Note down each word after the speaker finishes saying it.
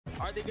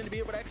Are they going to be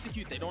able to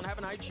execute? They don't have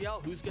an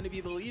IGL. Who's going to be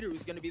the leader?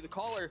 Who's going to be the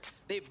caller?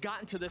 They've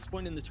gotten to this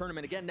point in the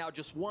tournament. Again, now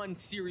just one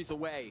series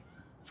away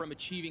from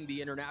achieving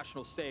the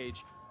international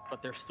stage.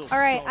 But they're still all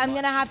right, I'm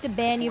going to have to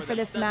ban you for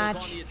this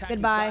match.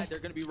 Goodbye. They're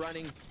going to be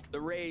running the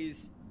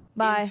Raze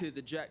Bye. into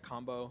the Jet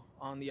combo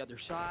on the other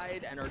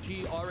side.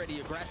 NRG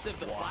already aggressive.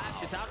 The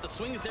flash is out. The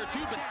swing is there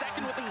too, but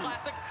second with the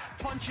classic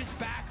punches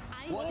back.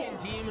 What can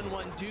Demon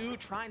One do?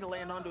 Trying to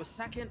land onto a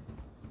second.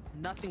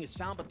 Nothing is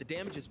found, but the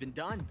damage has been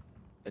done.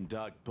 And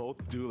Doug, both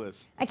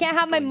duelists. I can't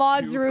have my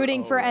mods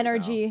rooting for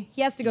NRG.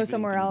 He has to go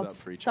somewhere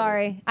else.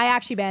 Sorry. I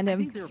actually banned him.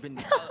 I think there have been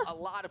a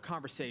lot of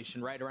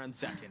conversation right around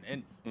Zekken.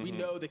 And we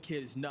know the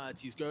kid is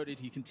nuts. He's goated.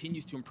 He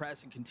continues to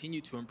impress and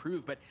continue to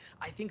improve. But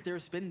I think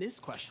there's been this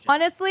question.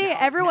 Honestly,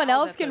 everyone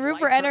else can root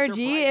for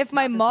NRG. If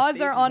my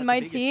mods are on my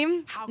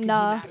team, how can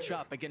nah. he match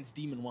up against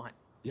Demon One?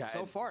 Yeah,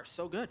 so far,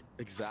 so good.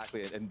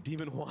 Exactly. And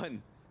Demon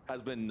One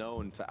has been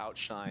known to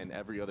outshine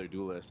every other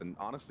duelist and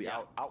honestly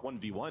out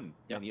 1v1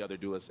 any other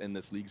duelist in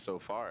this league so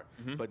far.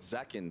 But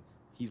Zekken,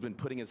 he's been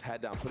putting his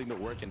head down, putting the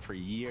work in for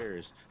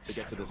years to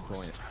get to this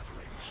point.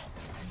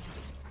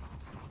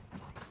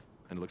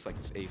 And it looks like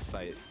this ace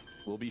site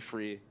will be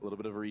free. A little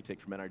bit of a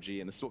retake from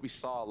NRG, and this is what we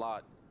saw a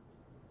lot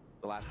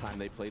the last time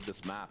they played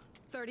this map.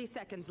 30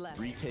 seconds left.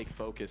 Retake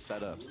focus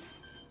setups.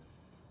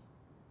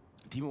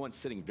 Demon One's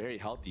sitting very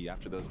healthy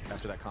after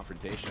that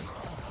confrontation.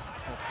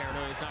 Oh,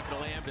 Paranoia is not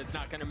going to land, but it's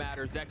not going to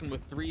matter. Zekken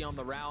with 3 on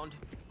the round.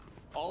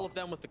 All of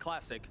them with the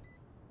classic.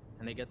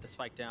 And they get the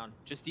spike down.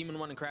 Just Demon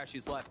One and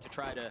crashies left to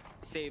try to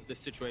save the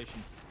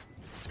situation.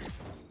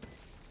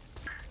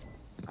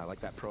 I like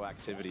that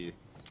proactivity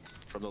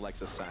from the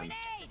likes of SEN.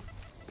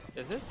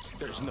 Is this?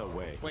 There's no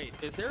way. Wait,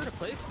 is there a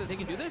place that they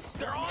can do this?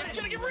 They're all going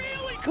to get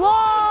really close. Whoa!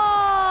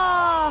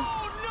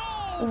 Oh,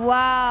 no!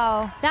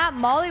 Wow. That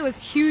molly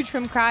was huge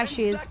from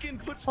crashies.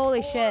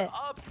 Holy shit.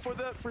 Up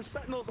for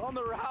Sentinels on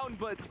the round,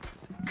 but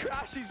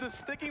crashies just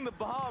sticking the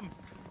bomb.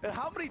 And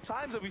how many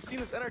times have we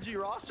seen this NRG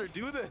roster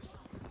do this?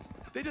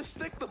 They just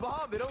stick the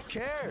bomb. They don't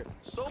care.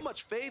 So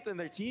much faith in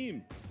their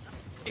team.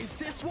 Is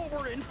this what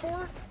we're in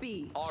for?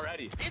 B.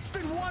 Already. It's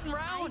been one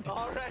round.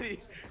 Already.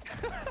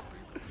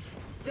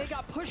 They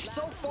got pushed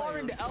so far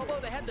into elbow,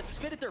 they had to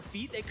spit at their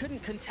feet. They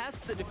couldn't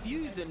contest the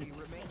defuse, and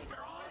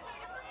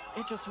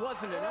it just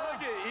wasn't enough.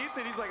 Look at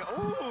Ethan. He's like,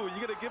 oh,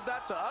 you gonna give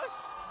that to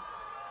us?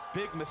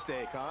 Big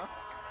mistake, huh?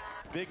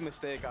 Big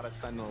mistake out of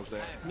Sentinels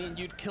there. I mean,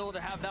 you'd kill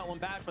to have that one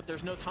back, but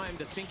there's no time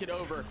to think it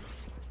over.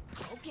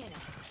 Go get it.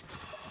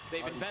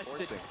 They've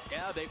invested.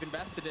 Yeah, they've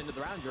invested into the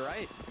round. You're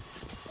right.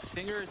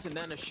 Stingers and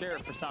then a share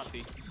for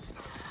Sacy.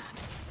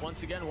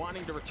 Once again,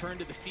 wanting to return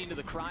to the scene of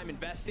the crime,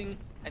 investing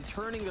and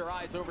turning their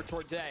eyes over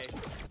towards A.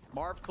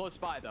 Marved close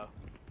by, though.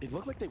 It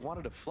looked like they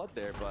wanted to flood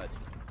there, but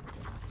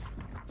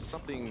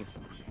something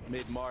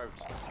made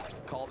Marved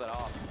call that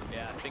off.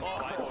 Yeah, I think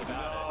twice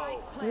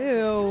about it.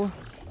 Ew.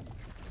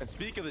 And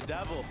speak of the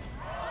devil,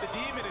 the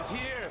demon is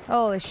here.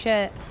 Holy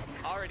shit.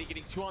 Already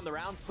getting 2 on the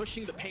round,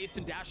 pushing the pace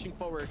and dashing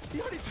forward. He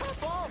already took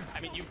bomb.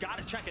 I mean, you've got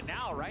to check it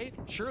now, right?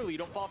 Surely you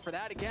don't fall for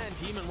that again.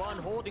 Demon One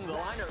holding the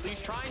line, or at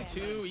least trying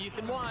to.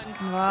 Ethan One.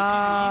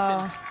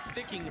 Wow. Ethan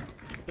sticking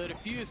the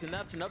defuse, and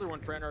that's another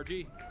one for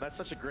NRG. That's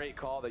such a great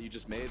call that you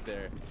just made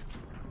there.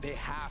 They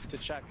have to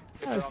check.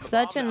 That was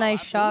such a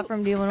nice shot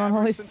from Demon One.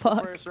 Holy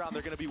fuck. The first round,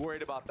 they're going to be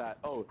worried about that.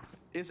 Oh,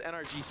 is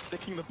NRG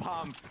sticking the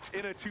bomb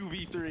in a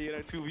 2v3, in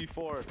a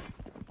 2v4?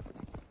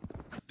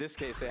 This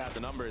case, they have the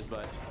numbers,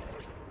 but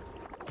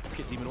look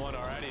at Demon One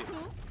already.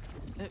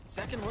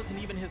 Zekken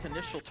wasn't even his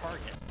initial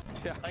target.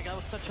 Yeah. Like, that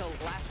was such a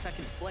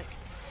last-second flick.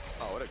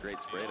 Oh, what a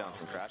great spray down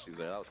from crashies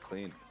there. That was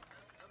clean.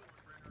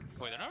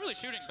 Wait, they're not really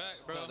shooting back,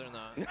 bro. No, they're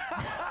not.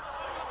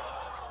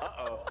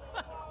 Uh-oh.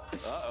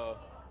 Uh-oh.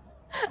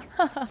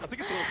 I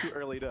think it's a little too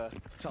early to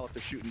tell if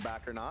they're shooting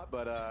back or not,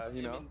 but,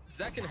 you know. I mean,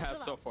 Zekken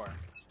has so far.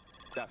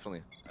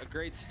 Definitely. A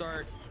great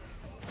start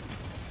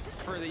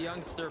for the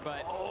youngster,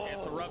 but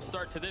it's a rough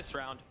start to this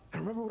round.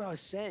 And remember what I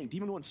was saying.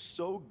 Demon One's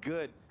so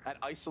good at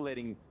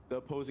isolating the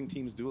opposing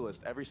team's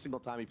duelist every single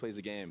time he plays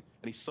a game.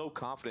 And he's so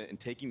confident in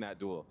taking that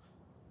duel.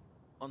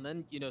 And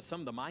then, you know, some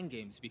of the mind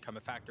games become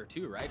a factor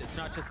too, right? It's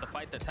not just the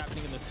fight that's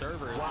happening in the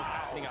server, it's what's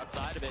happening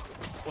outside of it,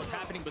 what's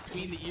happening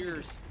between the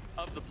ears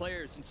of the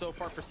players. And so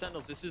far for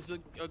Sentinels, this is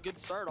a good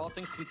start, all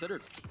things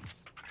considered.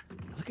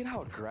 Look at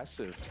how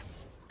aggressive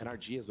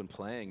NRG has been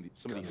playing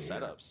some of these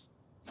setups.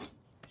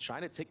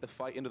 Trying to take the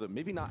fight into the,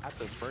 maybe not at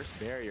the first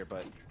barrier,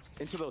 but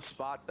into those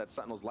spots that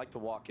Sentinels like to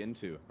walk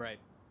into. Right.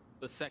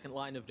 The second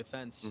line of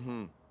defense.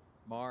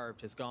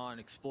 Marved has gone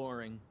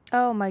exploring.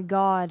 Oh my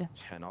god.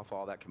 Yeah, and off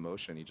all that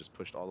commotion, he just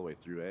pushed all the way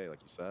through A, like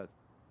you said.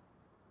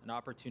 An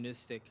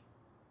opportunistic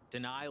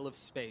denial of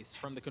space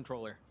from the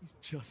controller. He's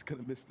just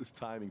gonna miss this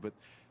timing, but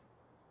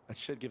that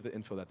should give the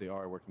info that they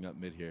are working up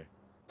mid here.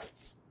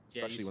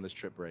 Especially when this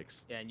trip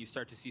breaks. Yeah, and you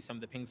start to see some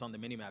of the pings on the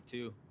minimap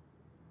too.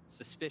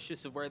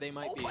 Suspicious of where they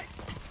might be. Last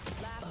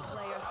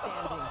player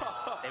standing.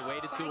 They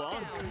waited too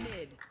long.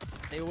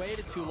 They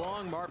waited too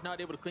long. Marv not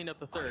able to clean up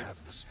the third.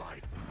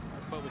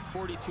 But with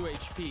 42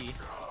 HP,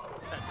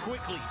 that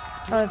quickly.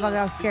 Oh, fuck,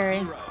 that was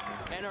scary.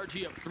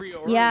 NRG up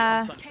 3-0 early Yeah.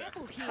 on Sunset.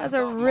 That was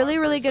a really,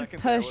 really good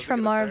push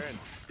from Marved.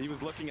 He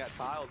was looking at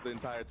tiles the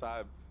entire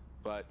time,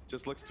 but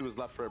just looks to his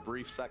left for a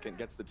brief second,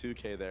 gets the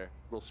 2K there.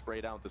 Little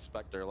spray down with the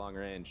Spectre long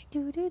range.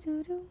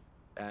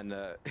 And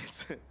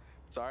it's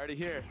already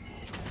here.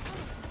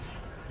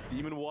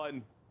 Demon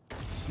 1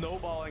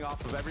 snowballing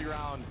off of every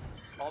round.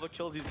 All the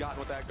kills he's gotten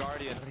with that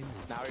Guardian.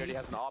 Now he already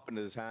has an op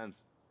into his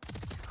hands.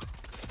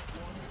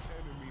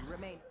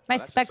 My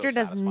Spectre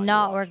does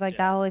not work like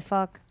that. Holy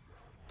fuck.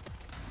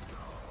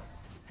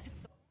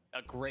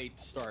 A great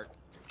start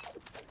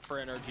for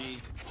NRG.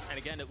 And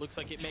again, it looks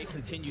like it may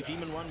continue.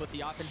 Demon 1 with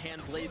the op in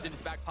hand, blades in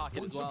his back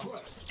pocket as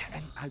well.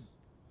 And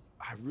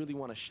I really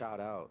want to shout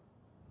out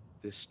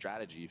this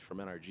strategy from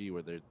NRG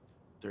where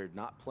they're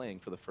not playing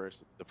for the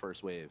first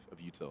wave of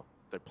util.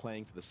 They're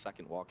playing for the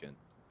second walk-in.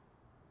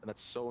 And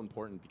that's so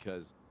important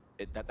because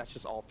that's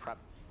just all prep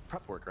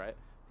work, right?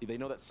 They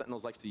know that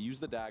Sentinels likes to use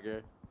the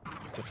dagger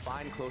to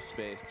find close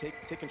space,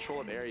 take control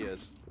of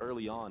areas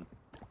early on.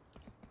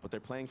 But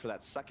they're playing for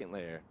that second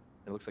layer.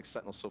 And it looks like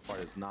Sentinel so far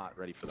is not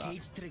ready for that.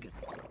 Let's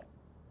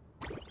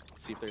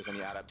see if there's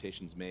any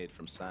adaptations made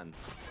from SEN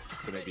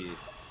to maybe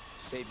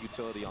save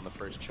utility on the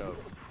first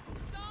choke.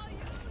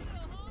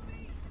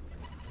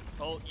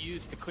 Ult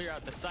used to clear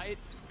out the site.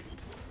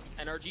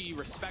 NRG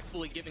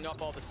respectfully giving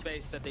up all the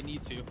space that they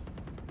need to.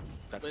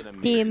 That's an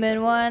amazing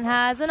Demon 1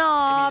 has an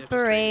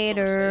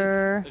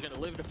operator. They're going to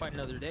live to fight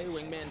another day.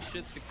 Wingman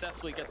should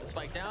successfully get the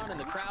spike down, and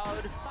the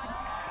crowd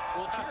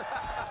will cheer.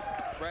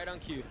 Right on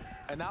cue.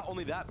 And not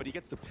only that, but he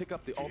gets to pick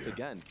up the ult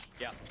again.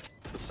 Yeah.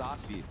 The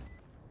Sacy.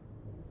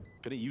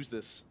 Gonna use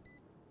this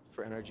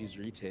for NRG's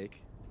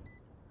retake.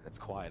 It's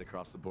quiet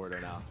across the board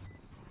right now.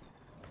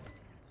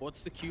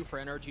 What's the cue for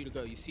NRG to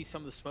go? You see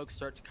some of the smoke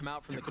start to come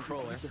out from the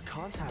controller. They're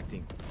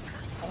contacting.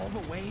 All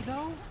the way,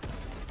 though?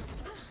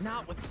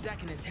 Not with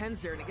zekken and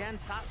TenZ there. And again,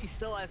 Sacy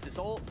still has his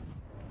ult.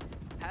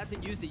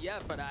 Hasn't used it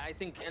yet, but I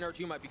think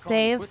NRG might be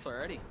calling quits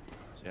already.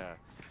 Yeah.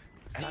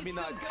 And I mean,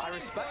 I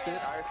respect it.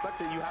 I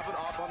respect it. You have an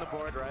op on the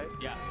board, right?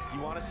 Yeah.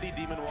 You want to see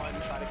Demon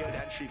 1 try to get an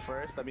entry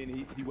first. I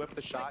mean, he whiffed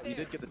the shot. He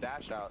did get the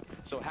dash out.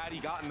 So had he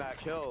gotten that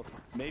kill,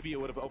 maybe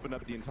it would have opened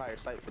up the entire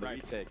site for the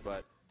retake.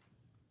 But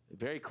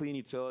very clean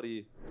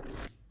utility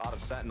out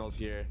of Sentinels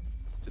here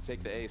to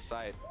take the A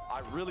site.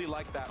 I really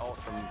like that ult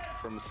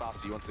from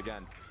Sacy once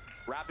again.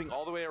 Wrapping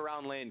all the way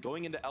around lane,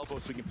 going into elbow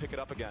so we can pick it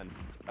up again.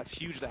 That's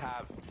huge to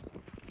have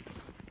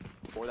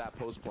for that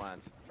post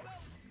plant.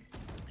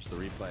 Here's the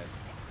replay.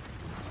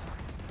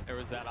 There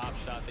was that op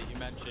shot that you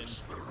mentioned.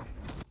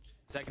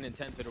 Zekken and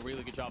TenZ did a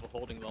really good job of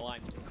holding the line.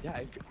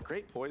 Yeah,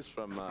 great poise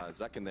from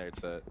Zekken there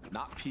to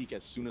not peek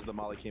as soon as the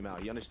molly came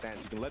out. He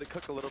understands he can let it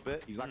cook a little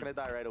bit. He's not going to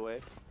die right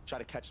away. Try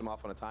to catch him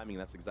off on a timing,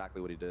 and that's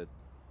exactly what he did.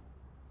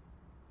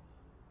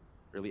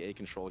 Really A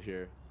control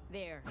here.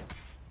 There.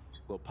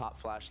 Little pop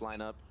flash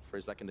lineup for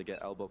Zekken to get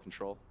elbow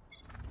control.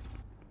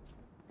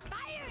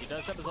 He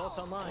does have his ults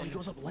online. Oh, he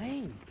goes up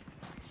lane.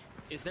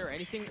 Is there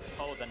anything?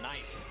 Oh, the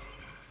knife.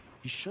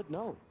 He should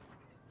know.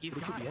 He's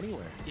It could be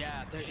anywhere.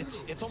 Yeah,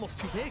 it's almost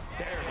too big.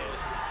 There it is.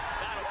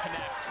 That'll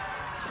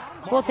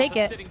connect. We'll take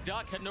it. Sitting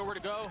duck, had nowhere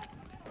to go.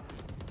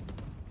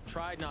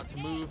 Tried not to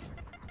move.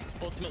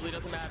 Ultimately,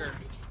 doesn't matter.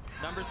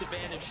 Numbers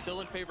advantage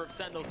still in favor of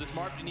Sentinels as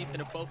Marved and Ethan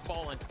have both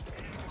fallen.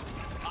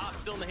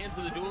 Still in the hands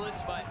of the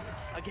duelist, but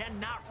again,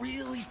 not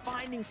really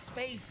finding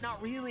space,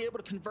 not really able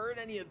to convert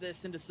any of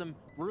this into some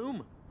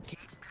room.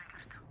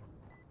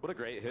 What a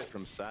great hit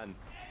from SEN.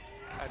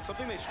 And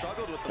something they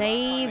struggled with Saving.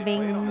 the last time they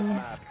played on this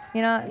map.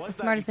 You know, it's the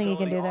smartest thing you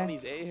can do on there.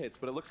 These A hits,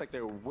 but it looks like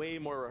they're way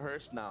more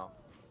rehearsed now.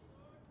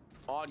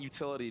 On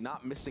utility,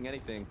 not missing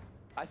anything.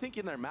 I think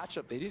in their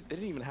matchup, they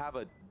didn't even have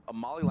a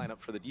molly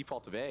lineup for the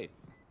default of A,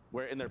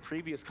 where in their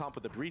previous comp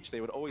with the Breach,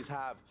 they would always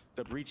have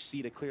the Breach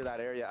C to clear that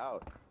area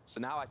out. So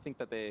now I think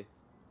that they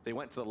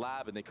went to the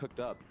lab and they cooked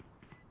up.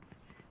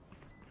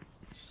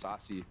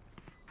 Sacy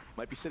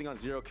might be sitting on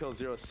 0 kills,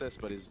 0 assists,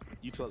 but his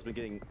util has been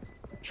getting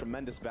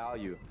tremendous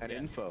value and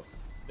info.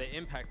 The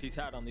impact he's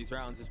had on these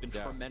rounds has been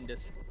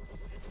tremendous.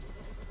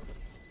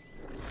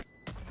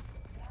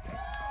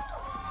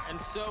 And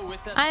so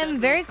with that, I am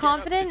very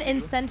confident in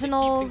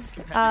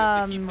Sentinel's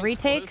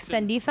retakes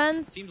and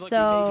defense. Seems like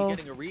So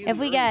if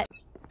we get...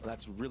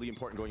 That's really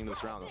important going into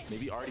this round.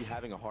 Maybe already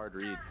having a hard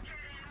read.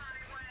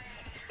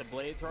 The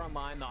blades are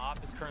online, the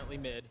op is currently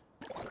mid.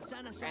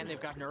 And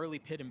they've got an early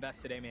pit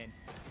invested, A main.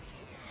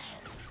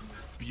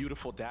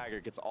 Beautiful dagger,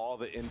 gets all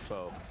the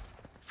info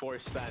for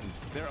SEN.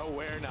 They're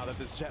aware now that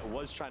this Jet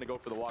was trying to go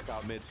for the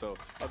walkout mid, so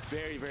a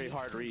very, very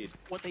hard read.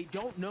 What they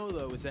don't know,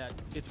 though, is that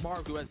it's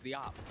Marved who has the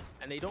op,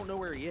 and they don't know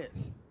where he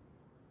is.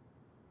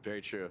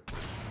 Very true.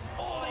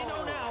 Oh, they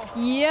know now.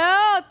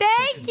 Yo,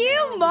 thank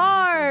you,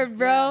 Marv,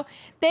 bro.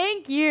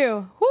 Thank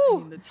you. Whew. I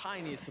mean, the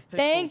tiniest of pixels,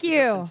 Thank the you.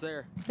 difference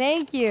there.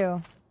 Thank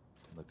you.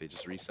 Look, they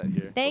just reset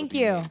here. Thank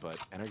you. But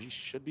NRG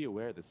should be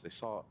aware that they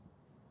saw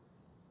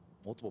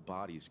multiple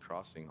bodies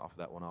crossing off of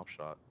that one op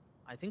shot.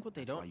 I think what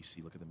they That's don't... all you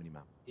see. Look at the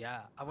minimap.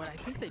 Yeah, what I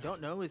think they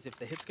don't know is if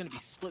the hit's going to be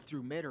split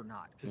through mid or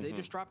not, because they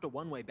just dropped a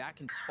one-way back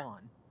in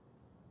spawn.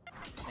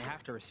 They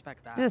have to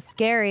respect that. This is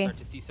scary. Start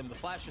to see some of the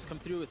flashes come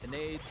through with the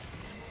nades.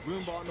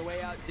 Roomba on the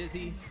way out,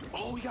 Dizzy.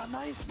 Oh, he got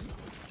knifed.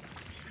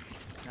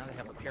 Now they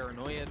have a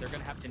paranoia. They're going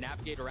to have to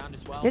navigate around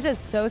as well. This is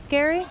so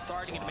scary.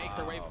 Starting to make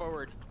their way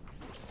forward.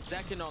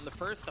 Zekken on the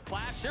first, the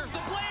flash. There's the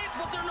blades,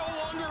 but they're no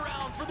longer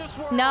around for this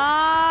world.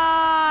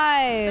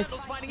 Nice.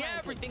 Sentinels finding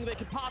everything they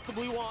could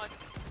possibly want.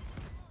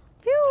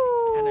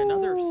 Phew. And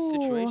another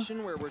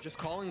situation where we're just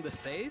calling the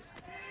save.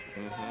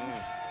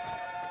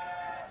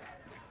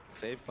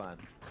 Save plan.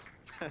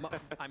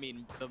 I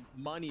mean, the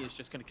money is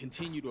just going to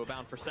continue to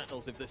abound for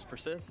Sentinels if this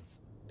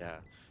persists. Yeah.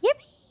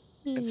 Yippee.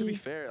 And to be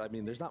fair, I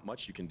mean, there's not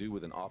much you can do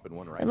with an op and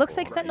one rifle. It looks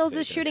like right? Sentinels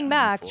is Taking it shooting down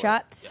back, before.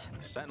 chat.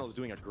 Yeah. Sentinels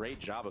doing a great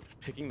job of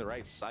picking the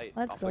right site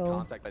Let's off go. the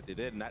contact that they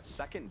did. And that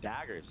second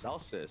dagger,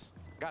 Zellsis,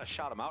 gotta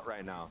shout him out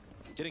right now.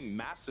 Getting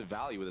massive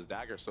value with his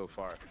dagger so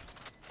far.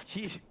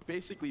 He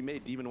basically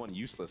made Demon 1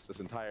 useless this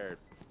entire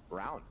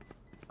round.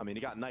 I mean,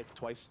 he got knifed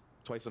twice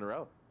in a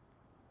row.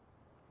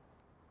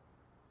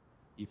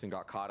 Ethan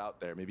got caught out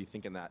there, maybe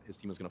thinking that his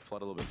team was gonna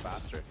flood a little bit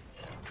faster.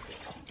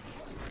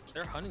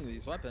 They're hunting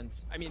these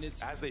weapons. I mean,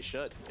 it's as they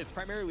should. It's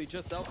primarily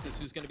just Zellsis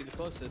who's going to be the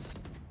closest.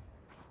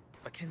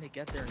 But can they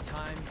get there in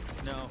time?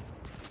 No.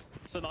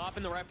 So the op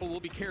and the rifle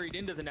will be carried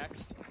into the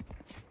next. And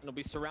it'll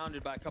be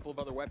surrounded by a couple of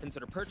other weapons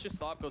that are purchased.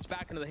 The op goes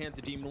back into the hands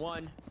of Demon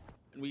 1.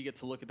 And we get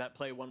to look at that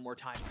play one more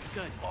time.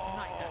 Good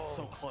night, that's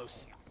so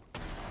close.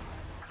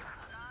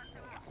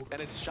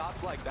 And it's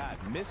shots like that,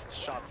 missed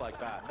shots like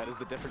that. That is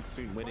the difference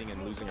between winning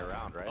and losing a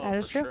round, right? That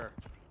is true. Sure.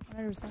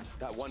 100%.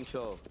 That one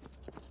kill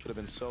could have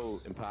been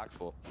so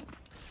impactful.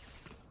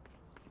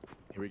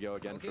 Here we go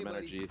again from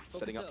NRG,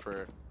 setting up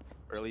for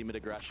early mid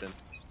aggression.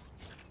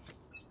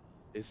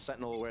 Is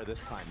Sentinel aware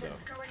this time though?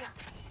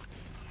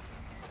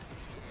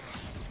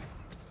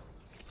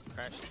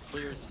 Crash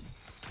clears.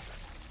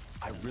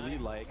 I really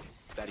like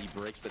that he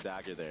breaks the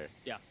dagger there.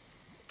 Yeah.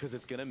 Because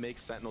it's gonna make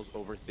Sentinels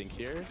overthink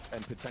here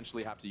and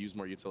potentially have to use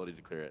more utility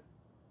to clear it.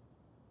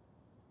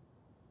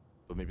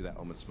 But maybe that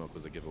Omen smoke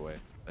was a giveaway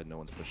that no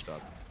one's pushed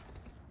up.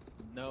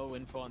 No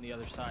info on the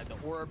other side. The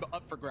orb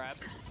up for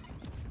grabs.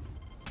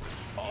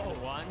 Oh,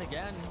 one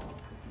again.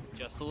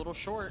 Just a little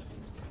short.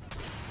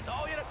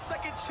 Oh, he had a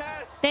second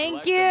chance.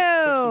 Thank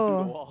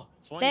you.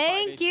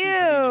 Thank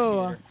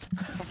you.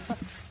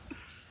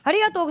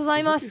 Arigatou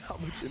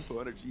gozaimasu.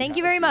 Thank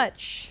you very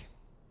much.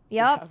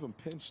 Yep. Have him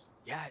pinched.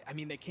 Yeah, I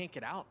mean, they can't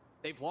get out.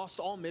 They've lost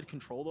all mid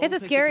control. This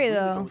is scary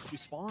though.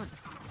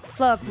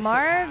 Look,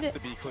 Marved. Has to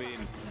be clean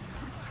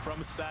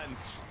from SEN.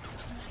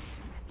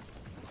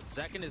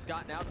 Zekken has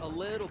gotten out a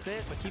little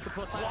bit, but keep a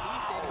close eye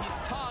on Ethan.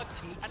 He's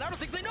tugged, and I don't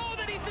think they know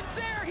that Ethan's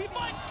there. He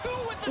finds two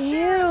with the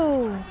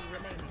Ew.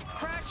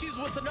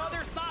 crashies with another.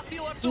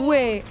 Sacy left alone.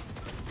 Wait,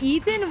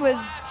 Ethan was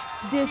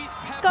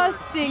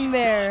disgusting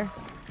there.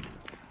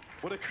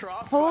 What a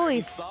crossfire.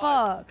 Holy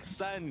fuck.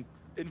 SEN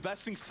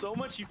investing so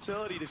much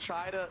utility to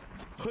try to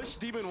push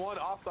Demon 1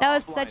 off the That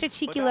was offline, such a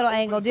cheeky but that little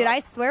angle. opens Dude, up I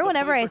swear the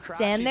whenever play I for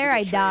stand crashies there, to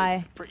I get die.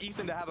 chased, for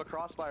Ethan to have a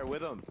crossfire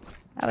with him.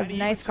 That was And a he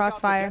nice even took out the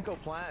crossfire. Gecko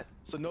plant,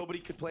 so nobody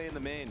could play in the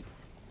main.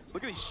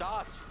 Look at these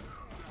shots.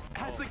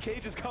 As the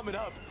cage is coming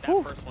up.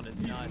 That first one is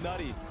He's nuts.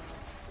 nutty.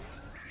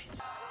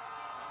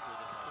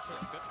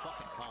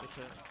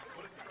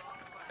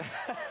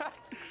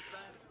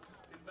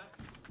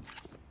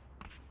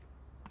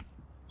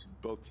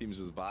 Both teams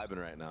just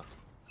vibing right now.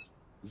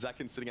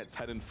 Zekken sitting at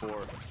 10 and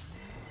 4.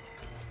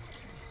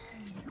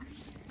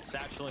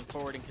 Satcheling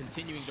forward and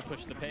continuing to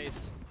push the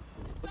pace.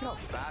 Look at how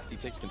fast he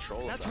takes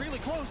control. That's of that. really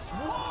close.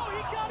 Whoa,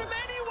 he got him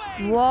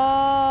anyway! This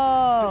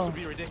Whoa. would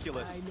be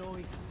ridiculous.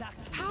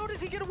 How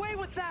does he get away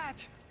with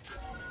that?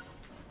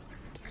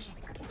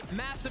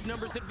 Massive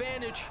numbers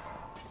advantage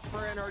for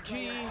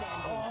NRG.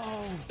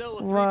 Oh, still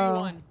a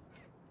 3v1.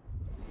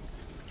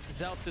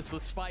 Zellsis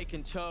with Spike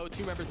in tow.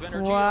 Two members of NRG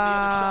on the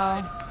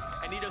other side.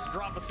 And he doesn't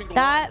drop a single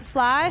That one.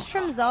 flash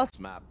from Zellsis.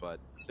 Map, but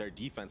their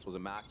defense was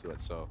immaculate,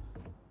 so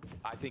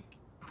I think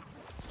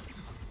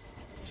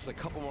just a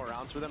couple more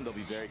rounds for them, they'll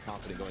be very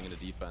confident going into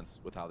defense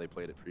with how they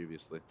played it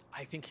previously.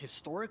 I think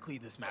historically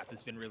this map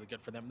has been really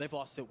good for them. They've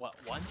lost it, what,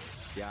 once?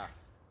 Yeah.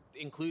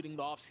 Including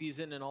the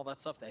offseason and all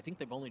that stuff. I think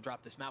they've only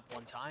dropped this map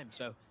one time,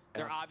 so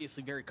they're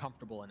obviously very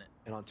comfortable in it.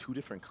 And on 2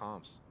 different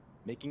comps.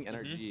 Making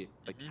NRG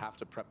have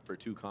to prep for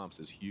 2 comps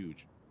is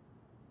huge.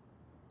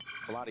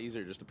 It's a lot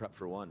easier just to prep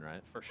for 1,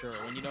 right? For sure.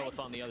 When you know what's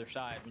on the other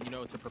side, when you know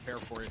what to prepare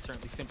for, it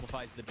certainly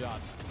simplifies the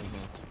job.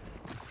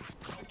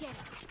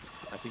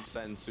 I think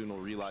SEN soon will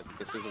realize that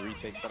this is a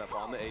retake setup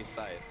on the A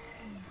side.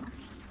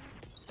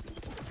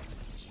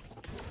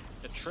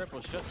 The trip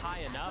was just high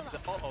enough.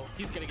 Uh-oh,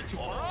 he's going to get too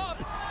far up.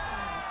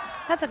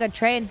 That's a good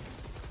trade.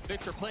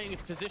 Victor playing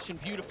his position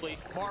beautifully.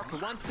 Mark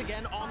once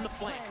again on the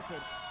flank.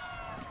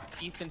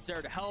 Ethan's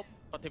there to help,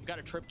 but they've got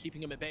a trip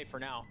keeping him at bay for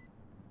now.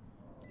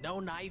 No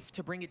knife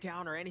to bring it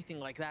down or anything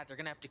like that. They're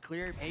going to have to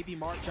clear it. Maybe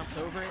Mark jumps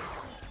over it.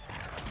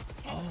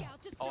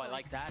 Oh, I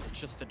like that. It's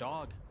just a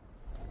dog.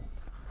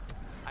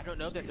 I don't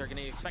know that they're going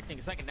to be expecting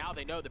a second. Now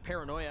they know the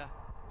paranoia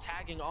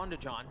tagging onto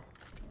John.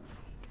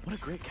 What a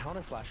great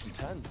counter flash from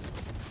TenZ.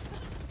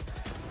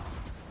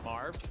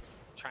 Marved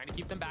trying to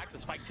keep them back. The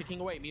spike ticking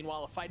away.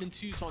 Meanwhile, a fight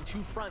ensues on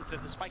two fronts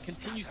as the spike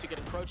continues to get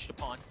encroached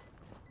upon.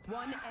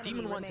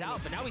 Demon One's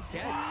out, but now he's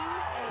dead.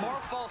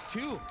 Marv falls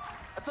too.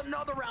 That's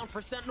another round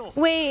for Sentinels.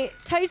 Wait,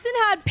 Tyson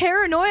had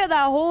paranoia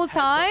that whole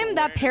time?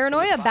 That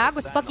paranoia back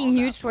was fucking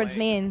huge towards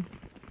main.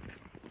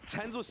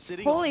 TenZ was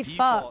sitting Holy on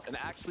default fuck. and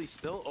actually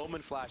still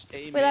omen flashed A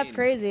main. Wait, that's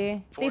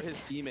crazy. For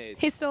his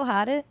teammates. He still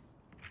had it?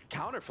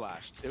 Counter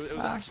flashed. It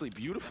was actually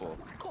beautiful.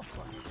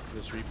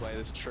 This replay,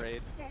 this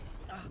trade.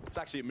 It's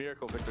actually a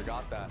miracle Victor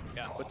got that.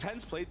 Yeah. But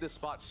TenZ played this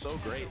spot so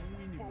great.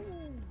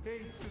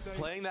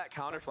 Playing that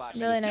counter flash.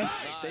 Really nice.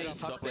 Staying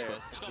tucked there.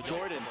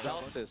 Jordan,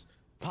 Zellsis,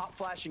 pop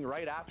flashing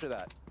right after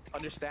that.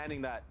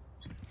 Understanding that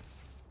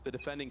the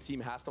defending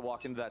team has to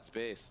walk into that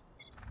space.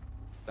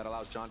 That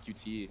allows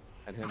johnqt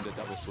and him to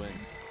double swing.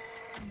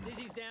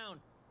 Dizzy's down.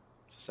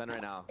 It's SEN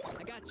right now.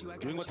 I got you.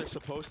 Doing what they're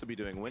supposed to be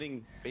doing.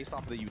 Winning based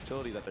off of the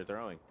utility that they're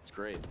throwing. It's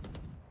great.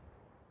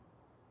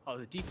 Oh,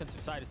 the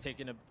defensive side has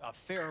taken a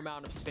fair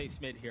amount of space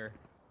mid here.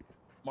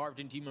 Marved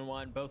and Demon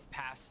One both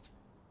passed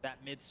that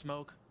mid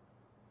smoke.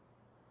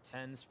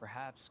 TenZ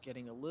perhaps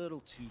getting a little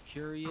too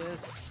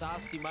curious.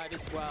 Sacy might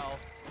as well.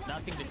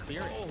 Nothing to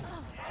clear it.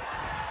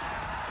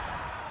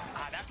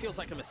 That feels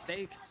like a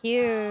mistake.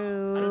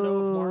 Huge. I don't know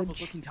if Marv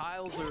was looking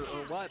tiles or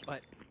what,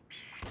 but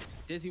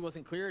Dizzy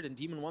wasn't cleared and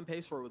Demon One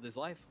pays for it with his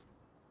life.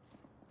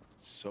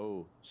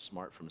 So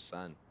smart from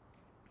SEN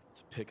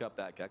to pick up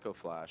that Gecko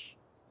flash.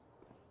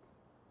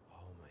 Oh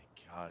my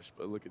gosh,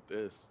 but look at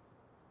this.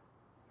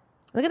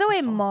 Look at the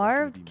way saw Marv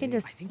Marved can be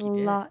made. just I think he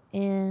did. slot I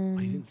in.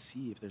 didn't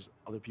see if there's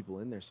other people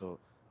in there, so.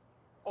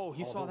 Oh,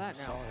 he saw that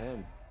now. Saw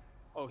him.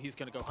 Oh, he's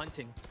gonna go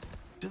hunting.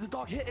 Did the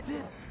dog hit? It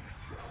did.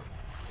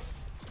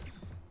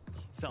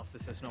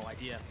 Zellsis has no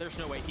idea. There's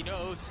no way he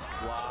knows.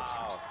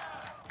 Wow.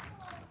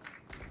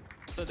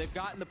 So they've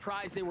gotten the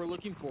prize they were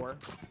looking for.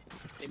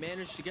 They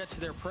managed to get to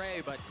their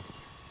prey, but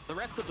the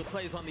rest of the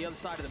play is on the other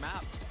side of the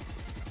map.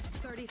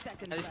 30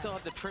 seconds And they still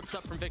have the trips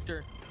up from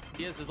Victor.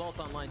 He has his ult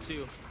online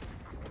too.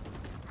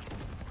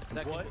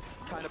 What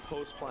kind of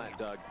post plant,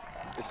 Doug,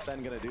 is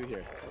SEN gonna do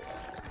here?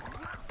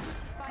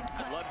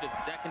 I'd love if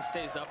Zekken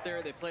stays up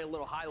there. They play a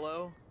little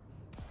high-low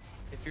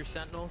if you're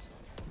Sentinels,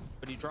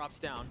 but he drops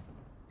down.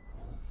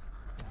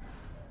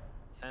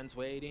 TenZ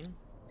waiting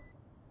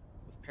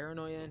with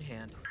paranoia in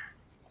hand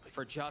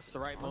for just the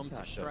right moment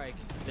to strike.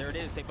 There it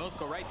is. They both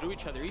go right through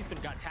each other. Ethan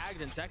got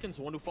tagged and Zekken's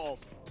the one who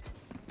falls.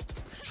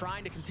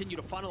 Trying to continue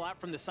to funnel out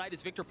from the side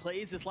as Victor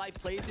plays his life,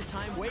 plays his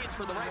time, waits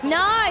for the right moment.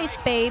 Nice,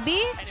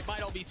 baby. And it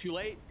might all be too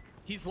late.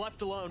 He's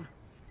left alone.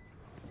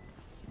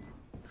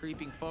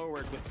 Creeping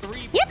forward with 3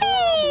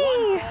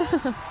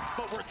 Yippee!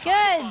 but we're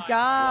Good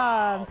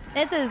job.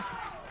 This is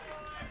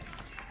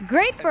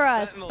great for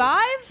us.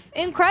 5?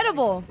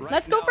 Incredible.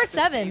 Let's go for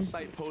 7.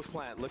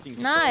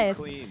 Nice.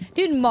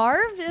 Dude,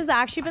 Marv has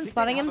actually been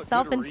spotting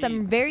himself in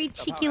some very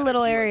cheeky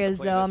little areas,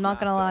 though. I'm not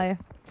going to lie.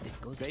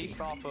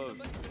 Based off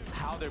of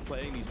how they're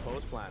playing these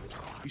post plants.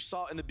 You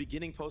saw in the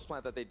beginning post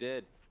plant that they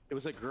did, it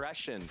was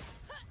aggression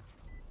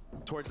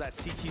towards that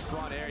CT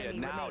spawn area.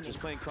 Now just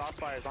playing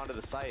crossfires onto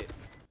the site.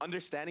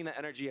 Understanding that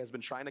NRG has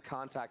been trying to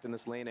contact in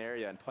this lane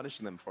area and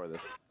punishing them for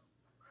this.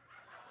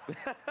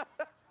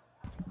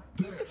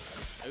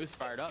 It was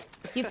fired up.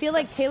 You feel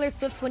like Taylor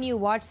Swift when you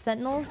watch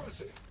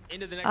Sentinels?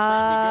 Into the next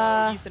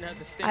round we go. Ethan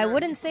has a stinger. I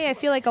wouldn't say I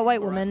feel like a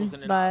white woman,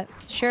 but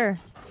sure.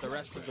 The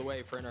rest of the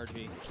way for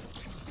NRG.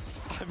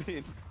 I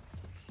mean,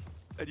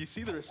 and you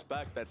see the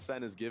respect that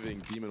SEN is giving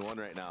Demon One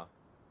right now.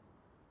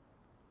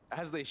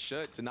 As they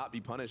should, to not be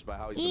punished by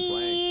how he's been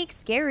playing. Eek,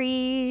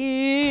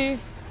 scary.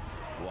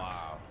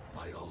 Wow.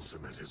 My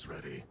ultimate is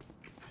ready.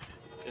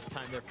 This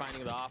time they're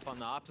finding the off on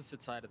the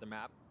opposite side of the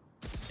map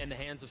in the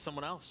hands of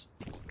someone else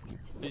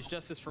who's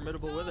just as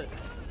formidable with it.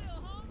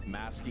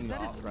 Masking the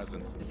off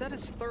presence. Is that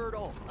his third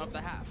ult of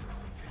the half?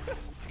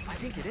 I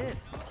think it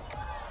is.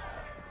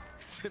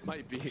 It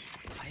might be.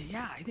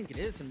 Yeah, I think it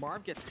is. And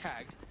Marv gets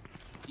tagged.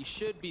 He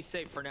should be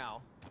safe for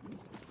now.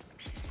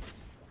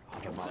 Oh,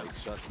 the molly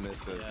just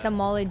misses. The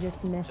molly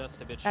just missed.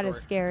 Just a bit That is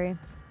short. scary.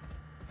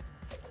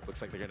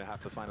 Looks like they're gonna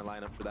have to find a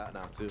lineup for that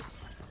now too.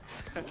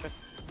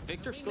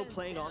 Victor's still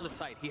playing on the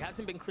site. He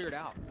hasn't been cleared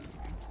out.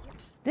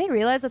 Did they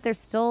realize that there's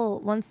still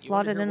one You wanna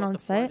slotted hear in what on the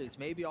flood site? is?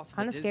 Maybe off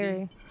Kind of the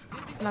scary.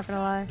 I'm not gonna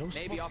lie.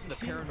 Maybe off the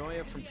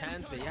paranoia from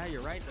TenZ, but yeah,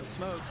 you're right. No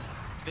smokes.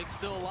 Vic's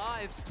still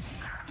alive.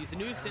 He's a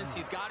nuisance.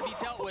 He's got to be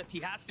dealt with. He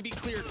has to be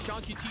cleared.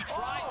 johnqt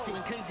tries to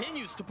and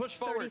continues to push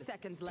 30 forward.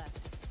 seconds left.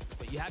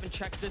 But you haven't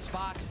checked this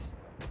box.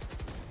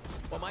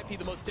 What might be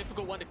the most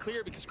difficult one to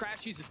clear because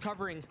crashies is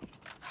covering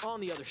on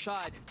the other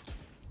side.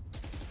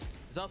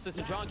 Zellsis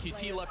and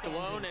johnqt left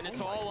alone, and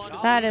it's all on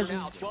That is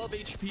now. 12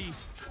 HP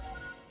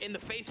in the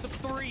face of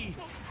 3.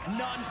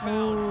 None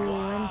found.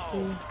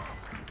 Wow.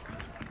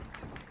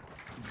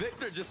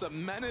 Victor just a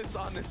menace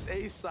on this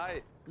A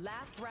site.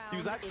 Last round. He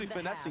was actually in the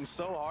finessing half.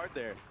 so hard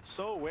there.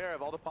 So aware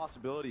of all the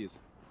possibilities.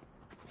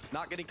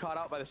 Not getting caught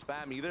out by the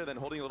spam either, then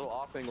holding a little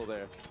off angle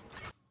there.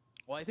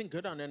 Well, I think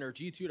good on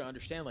NRG too to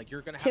understand like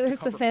you're gonna have Taylor's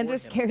to cover fans for are him.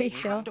 scary, You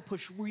chill. have to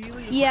push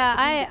really Yeah,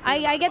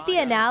 aggressively I get the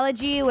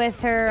analogy with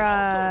her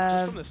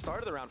just from the start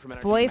of the round from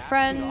NRG,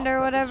 boyfriend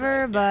or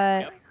whatever,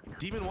 but Yep.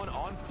 Demon 1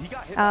 on, he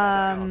got hit by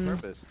that on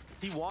purpose.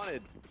 He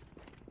wanted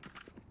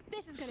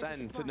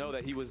SEN to know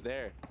that he was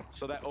there,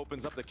 so that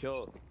opens up the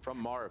kill from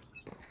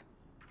Marved.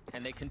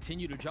 and they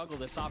continue to juggle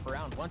this op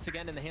around once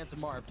again in the hands of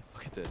Marved.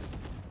 Look at this.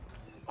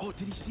 Oh,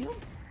 did he see him?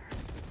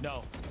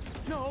 No.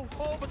 No.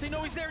 Oh, but they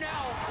know he's there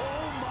now.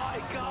 Oh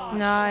my god.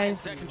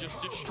 nice. Zekken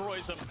just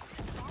destroys him.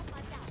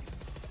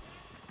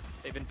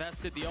 They've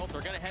invested the ult.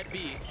 They're gonna head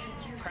B.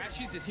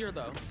 crashies is here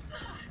though,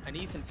 and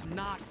Ethan's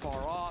not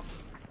far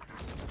off.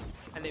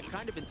 And they've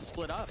kind of been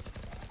split up.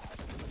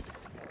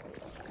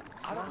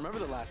 I don't remember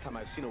the last time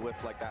I've seen a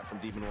whiff like that from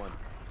Demon 1.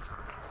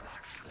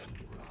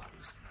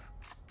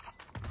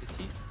 Is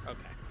he?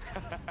 Okay.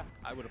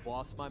 I would have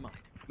lost my mind.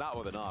 Not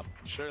with an op,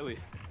 surely.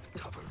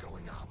 Cover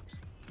going out.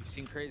 You've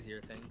seen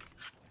crazier things.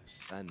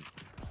 SEN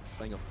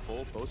playing a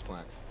full post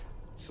plant.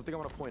 Something I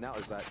want to point out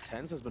is that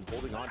TenZ has been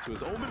holding on to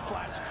his Omen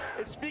flash.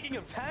 And speaking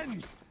of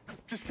TenZ,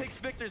 just takes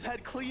Victor's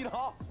head clean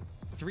off.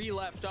 3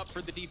 left up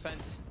for the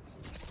defense.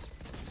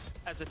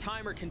 As the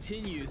timer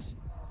continues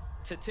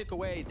to tick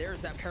away,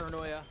 there's that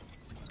paranoia.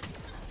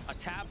 A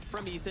tap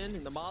from Ethan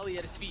and the molly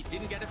at his feet.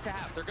 Didn't get it to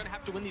half. They're gonna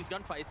have to win these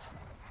gunfights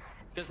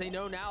because they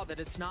know now that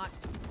it's not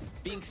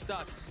being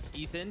stuck.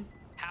 Ethan,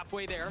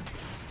 halfway there,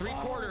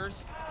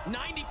 3/4,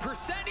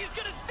 90%, he's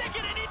gonna stick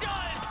it, and he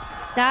does!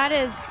 That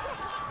is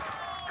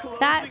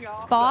that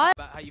spot.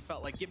 About how you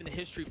felt like, given the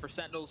history for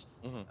Sentinels,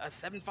 a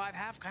 7-5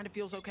 half kind of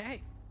feels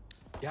okay.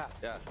 Yeah,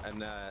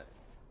 and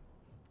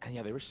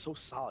yeah, they were so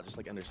solid, just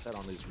like Ender said,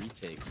 on these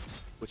retakes,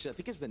 which I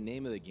think is the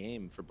name of the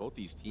game for both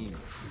these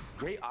teams.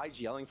 Great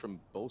IGLing from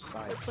both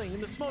sides. They're playing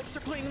in the smokes,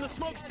 they're playing in the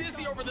smokes.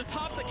 Dizzy over the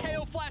top, the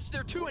KO flash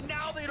there too, and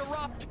now they'd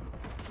erupt.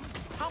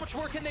 How much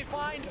more can they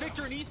find?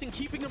 Victor and Ethan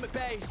keeping them at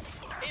bay.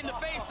 In the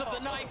face of the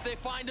knife, they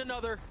find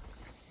another.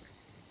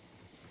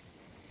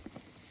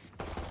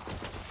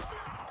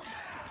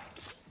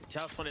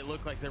 Just when it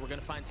looked like they were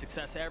gonna find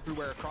success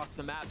everywhere across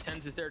the map,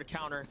 TenZ is there to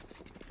counter.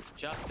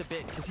 Just a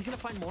bit. Is he gonna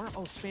find more?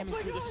 Oh, spamming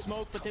through the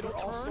smoke, but they don't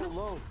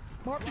turn.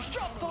 Marved is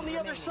just on the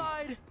other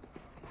side.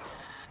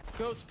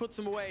 Ghost puts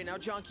him away. Now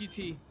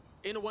johnqt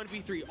in a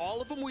 1v3.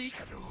 All of them weak.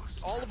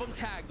 All of them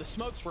tagged. The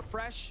smokes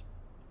refresh.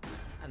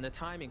 And the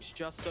timing's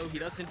just so he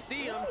doesn't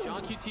see him.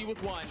 johnqt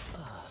with 1.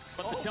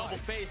 But the double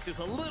face is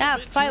a little That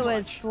bit fight too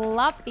was much.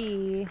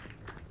 sloppy.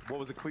 What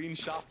was a clean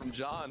shot from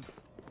John?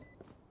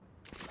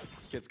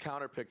 Gets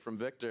counterpicked from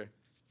Victor.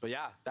 But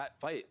yeah, that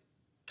fight,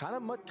 kind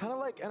of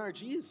like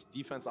NRG's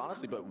defense,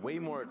 honestly, but way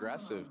more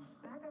aggressive.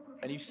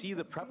 And you see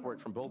the prep work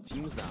from both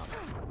teams now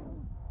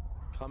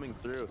coming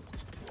through.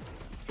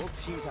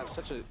 Both teams have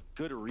such a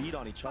good read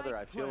on each other.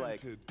 I feel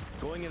like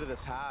going into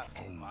this half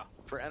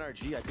for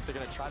NRG, I think they're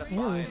going to try to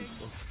find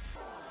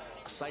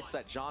sites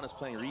that John is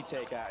playing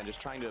retake at and just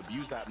trying to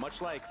abuse that,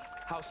 much like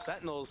how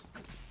Sentinels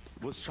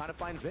was trying to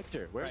find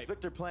Victor. Where's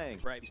Victor playing?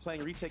 He's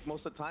playing retake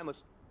most of the time.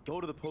 Let's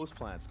go to the post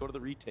plants, go to the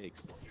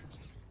retakes.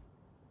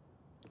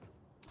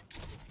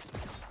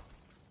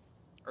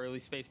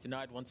 Early space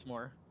denied once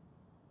more.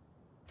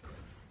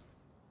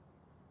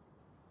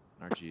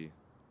 NRG.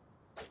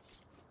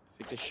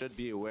 I think they should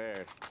be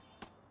aware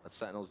that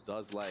Sentinels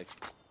does like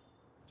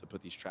to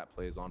put these trap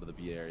plays onto the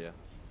B area.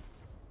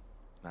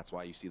 And that's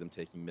why you see them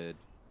taking mid.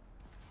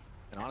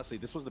 And honestly,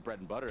 this was the bread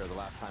and butter of the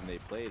last time they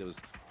played. It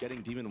was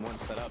getting Demon 1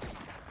 set up,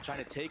 trying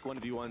to take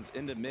 1v1s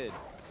into mid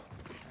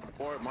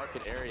or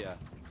market area.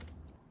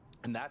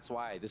 And that's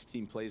why this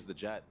team plays the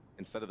Jet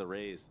instead of the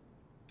Raze.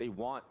 They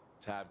want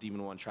to have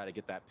Demon 1 try to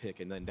get that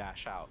pick and then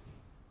dash out.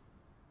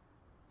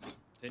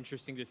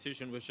 Interesting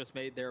decision was just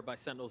made there by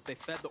Sentinels. They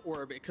fed the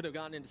orb. It could have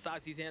gone into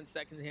Sacy's hands,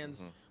 second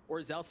hands, or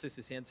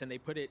Zellsis' hands, and they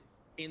put it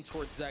in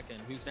towards Zekken,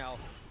 who's now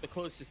the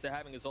closest to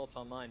having his ult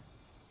online.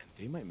 And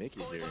they might make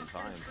it here in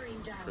time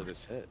for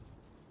this hit.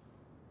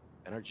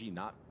 NRG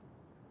not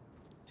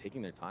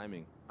taking their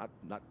timing,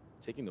 not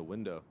taking the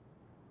window.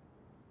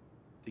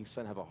 I think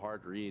SEN have a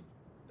hard read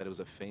that it was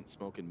a faint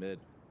smoke in mid.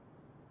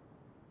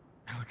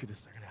 And look at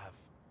this, they're gonna have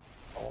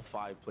all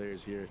 5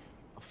 players here.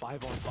 A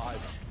 5-on-5.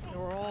 They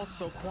were all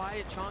so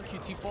quiet.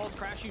 johnqt falls,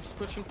 crashies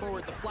pushing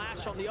forward. The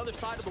flash on the other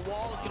side of the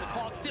wall is gonna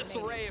cause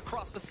disarray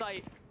across the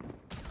site.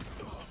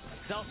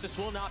 Zellsis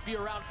will not be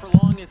around for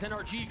long as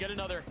NRG get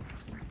another.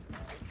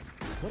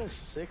 What a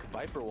sick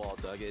Viper wall,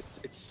 Doug. It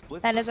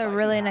splits. That is a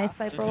really nice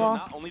Viper wall.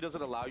 Not only does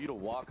it allow you to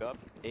walk up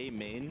A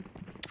main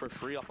for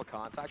free off a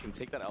contact and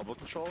take that elbow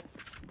control,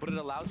 but it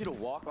allows you to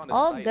walk on.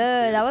 All good.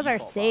 That was our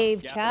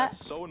save, chat.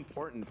 That's so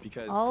important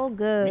because all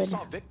good. We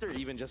saw Victor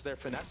even just there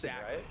finessing,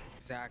 right?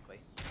 Exactly.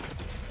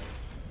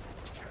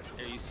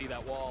 There you see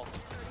that wall.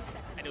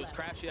 And it was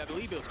crashy. I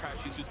believe it was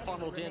crashies who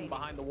funneled in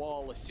behind the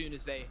wall as soon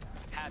as they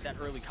had that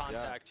early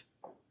contact.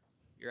 Yeah.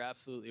 You're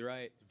absolutely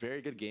right.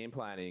 Very good game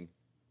planning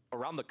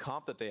around the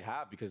comp that they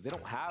have because they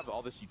don't have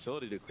all this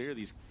utility to clear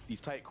these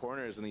tight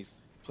corners and these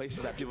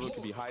places that people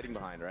could be hiding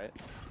behind, right?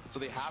 So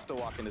they have to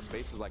walk into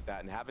spaces like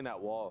that, and having that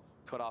wall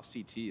cut off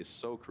CT is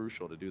so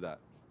crucial to do that.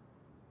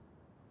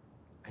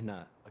 And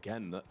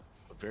again, a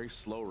very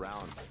slow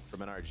round from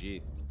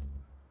NRG.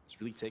 It's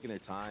really taking their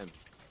time.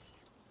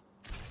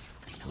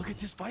 And look at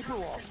this Viper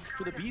wall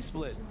for the B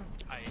split.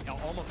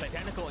 Almost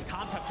identical in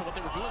concept to what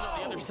they were doing on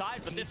the other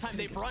side, but this time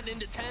they've run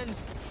into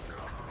TenZ.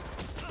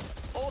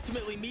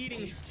 Ultimately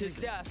meeting his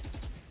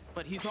death,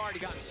 but he's already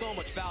gotten so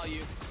much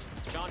value.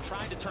 John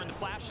trying to turn the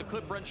flash, the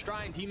clip runs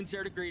dry, and Demon's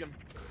there to greet him.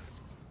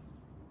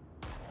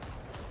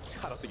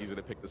 I don't think he's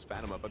gonna pick this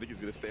Phantom up. I think he's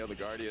gonna stay on the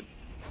Guardian.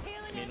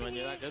 I mean, when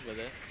you're that good with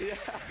it. Yeah.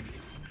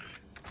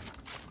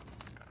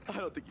 I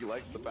don't think he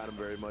likes the Phantom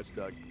very much,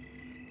 Doug.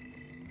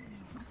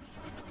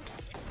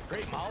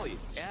 Great molly.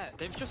 Yeah,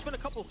 they've just been a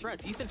couple of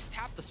threats. Ethan's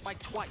tapped the spike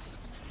twice,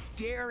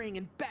 daring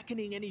and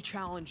beckoning any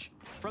challenge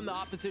from the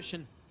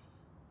opposition.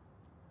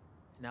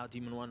 Now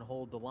Demon One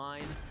hold the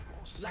line.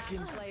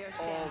 Second.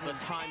 Oh, the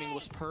timing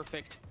was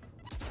perfect.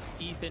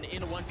 Ethan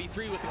in a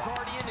 1v3 with the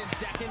Guardian, and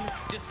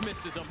zekken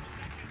dismisses him.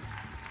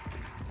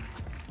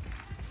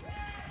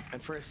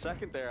 And for a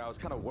second there, I was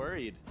kind of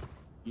worried.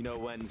 You know,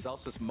 when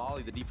Zellsis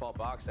mollied the default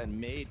box and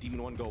made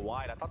Demon One go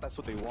wide, I thought that's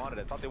what they wanted.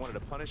 I thought they wanted to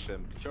punish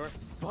him. Sure.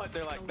 But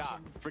they're like, nah,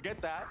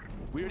 forget that.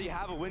 We already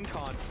have a win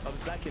con of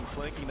zekken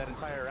flanking that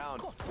entire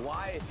round.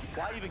 Why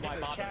even give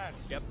a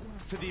chance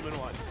to Demon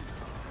One?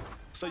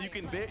 So you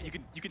can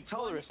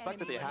tell the respect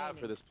that they have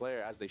for this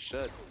player, as they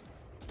should.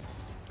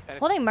 And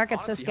Holding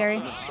market's so scary.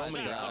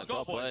 Let's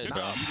go, boys. Good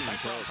job.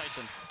 Nice round,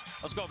 Tyson.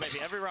 Let's go, baby.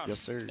 Every round.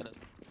 Yes, sir.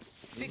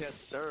 Yes,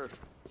 sir.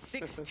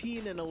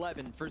 16 and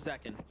 11 for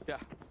zekken. Yeah.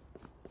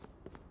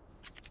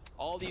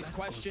 All these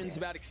questions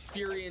about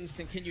experience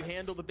and can you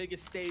handle the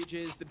biggest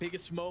stages, the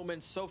biggest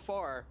moments so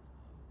far.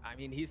 I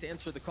mean, he's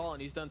answered the call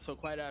and he's done so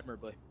quite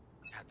admirably.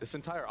 This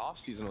entire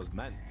offseason was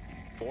meant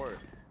for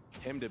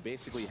him to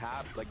basically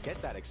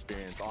get that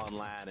experience on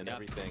LAN and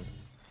everything.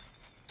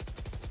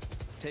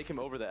 Take him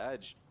over the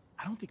edge.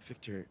 I don't think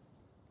Victor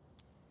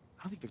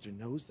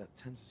knows that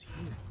TenZ is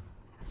here.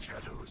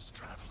 Shadows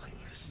traveling.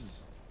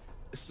 This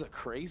is a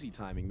crazy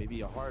timing.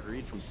 Maybe a hard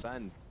read from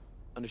SEN,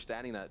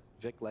 understanding that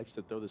Vic likes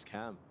to throw this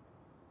cam.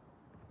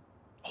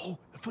 Oh,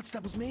 the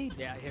footstep was made.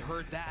 Yeah, he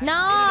heard that.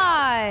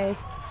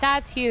 Nice.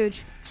 That's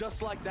huge.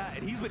 Just like that.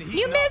 And he's been heating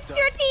You up, missed Doug.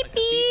 your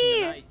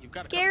TP.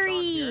 You've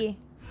Scary.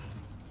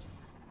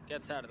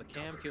 Gets out of the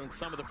cam, feeling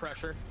some of the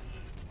pressure.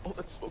 Oh,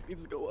 that smoke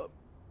needs to go up.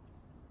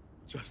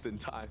 Just in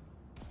time.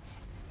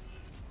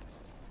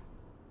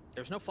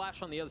 There's no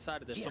flash on the other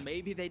side of this, so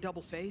maybe they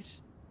double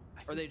face?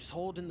 Or they just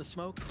hold in the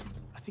smoke?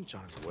 I think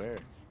John is aware.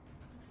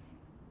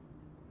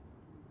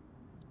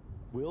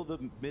 Will the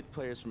mid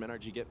players from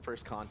NRG get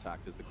first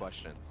contact is the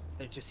question.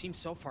 They just seem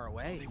so far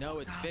away. No,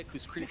 it's Vic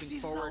who's creeping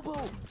forward.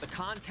 Elbow. The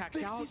contact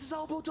Vic out. sees his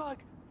elbow, Doug.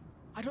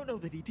 I don't know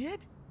that he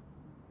did.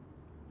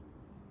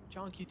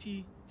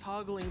 johnqt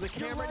toggling the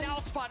camera, now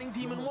spotting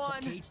Demon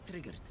One.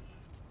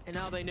 And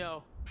now they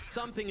know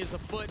something is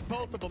afoot.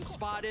 Both of them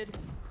spotted.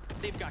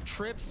 They've got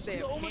trips, they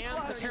have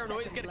hands, the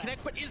paranoia is gonna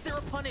connect, but is there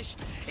a punish?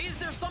 Is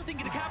there something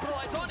to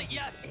capitalize on it?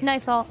 Yes.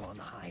 Nice ult.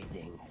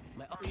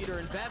 Leader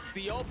invests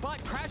the ult, but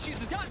crashies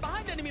has gotten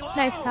behind enemy line.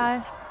 Nice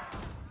tie.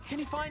 Can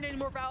he find any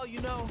more value?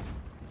 No.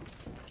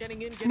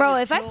 Getting in, Bro,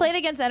 if I played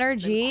against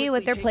NRG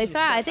with their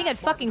playstyle, I think I'd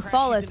fucking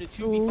fall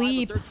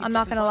asleep. I'm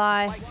not gonna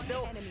lie.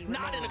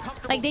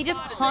 Like, they just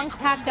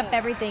honk-tacked up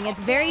everything.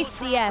 It's very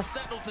CS.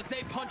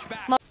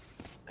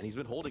 And he's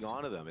been holding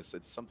on to them. It's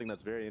something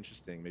that's very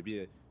interesting.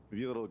 Maybe a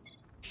little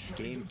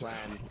game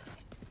plan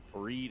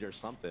read or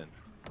something.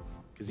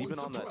 Because even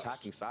on the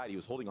attacking side, he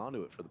was holding on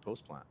to it for the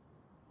post plant.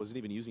 Wasn't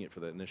even using it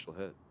for the initial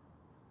hit.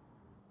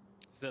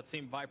 Is that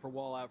same Viper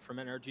wall out from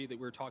NRG that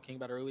we were talking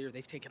about earlier?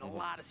 They've taken a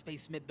lot of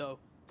space mid, though.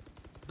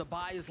 The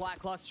buy is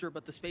lackluster,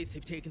 but the space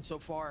they've taken so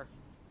far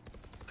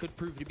could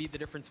prove to be the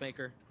difference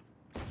maker.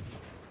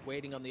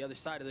 Waiting on the other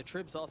side of the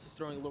trip, Zellsis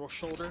throwing a little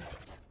shoulder,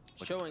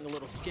 showing a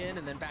little skin,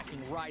 and then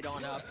backing right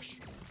on up.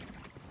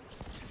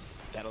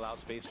 That allows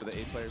space for the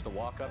 8 players to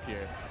walk up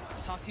here.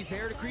 Sacy's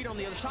there to greet on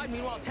the other side.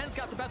 Meanwhile, TenZ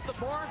got the best of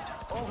Marved.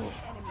 Oh,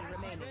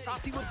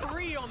 Sacy with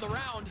 3 on the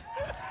round.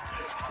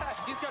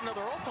 He's got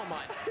another ult on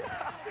mine.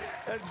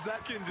 And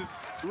zekken just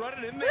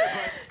running in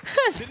there,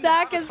 but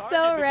Zach is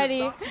so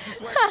ready.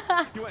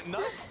 He went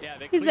nuts. Yeah,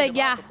 they He's like,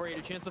 yeah. Before he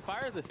had a chance to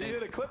fire this He thing.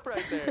 did a clip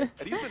right there,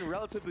 and he's been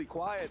relatively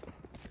quiet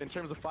in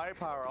terms of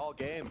firepower all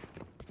game.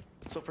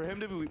 So for him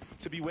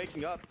to be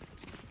waking up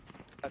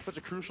at such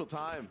a crucial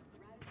time,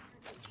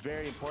 it's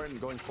very important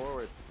going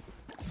forward.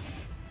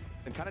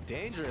 And kind of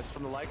dangerous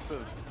from the likes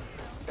of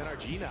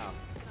NRG now.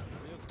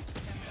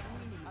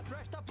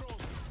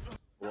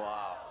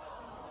 Wow.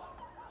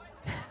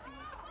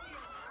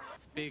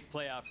 Big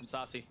play out from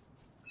Sacy.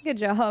 Good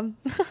job.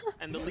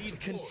 And the lead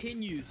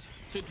continues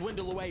to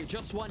dwindle away.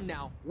 Just one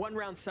now. 1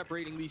 round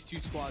separating these 2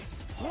 squads.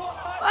 Okay,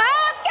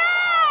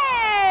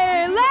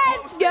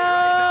 let's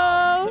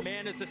go. The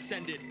man has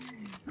ascended.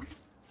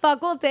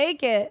 Fuck, we'll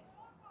take it.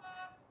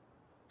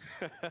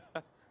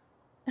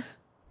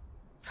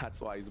 That's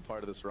why he's a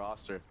part of this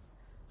roster.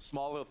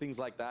 Small little things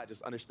like that,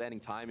 just understanding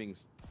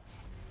timings.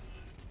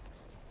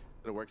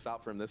 But it works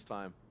out for him this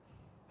time.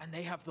 And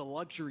they have the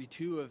luxury,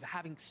 too, of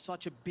having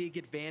such a big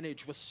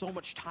advantage with so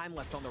much time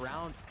left on the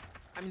round.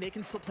 I mean, they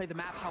can still play the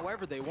map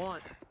however they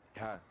want.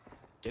 Yeah,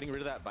 getting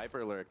rid of that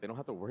Viper lurk, they don't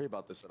have to worry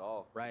about this at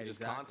all. Right, just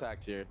exactly.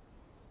 contact here.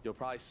 You'll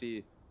probably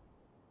see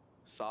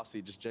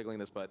Sacy just jiggling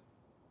this, but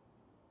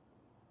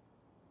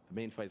the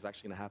main fight is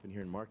actually going to happen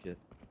here in Market.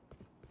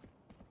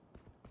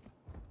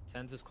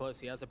 TenZ is close.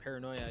 He has a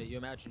paranoia. You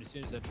imagine as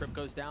soon as the trip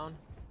goes down.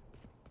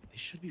 They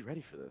should be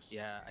ready for this.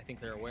 Yeah, I think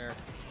they're aware.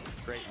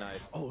 Great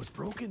knife. Oh, it's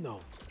broken though.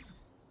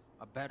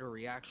 A better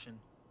reaction.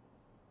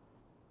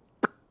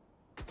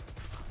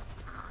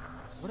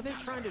 What are they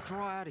trying to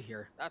draw out of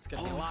here? That's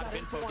going to be a lot of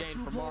info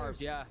gained from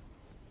Marved, yeah.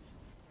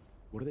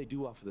 What do they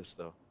do off of this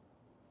though?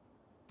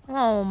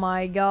 Oh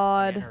my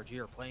god. NRG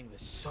are playing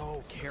this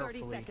so carefully.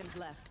 30 seconds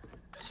left.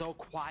 So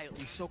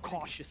quietly, so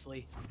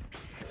cautiously.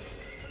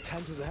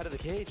 TenZ is ahead of the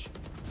cage.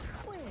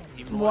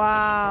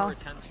 Wow.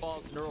 TenZ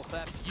falls, neural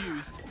theft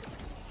used.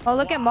 Oh,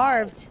 look at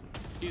Marved.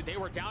 Dude, they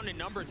were down in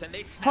numbers and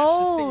they snatched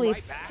Holy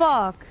this thing right back.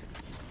 fuck.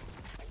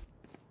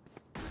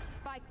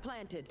 Spike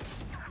planted.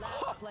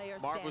 Last player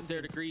Marv was there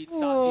standing. to greet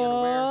Sacy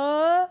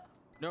unaware. What?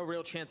 No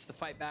real chance to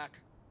fight back.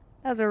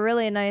 That was a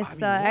really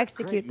nice what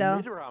execute, great though.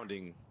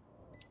 mid-rounding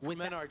with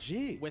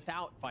NRG.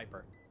 Without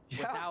Viper. Yeah.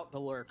 Without the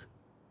lurk.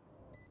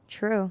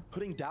 True.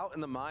 Putting doubt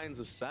in the minds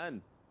of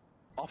SEN.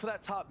 Off of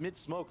that top mid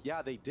smoke,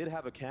 yeah, they did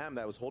have a cam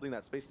that was holding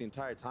that space the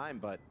entire time,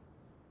 but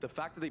the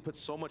fact that they put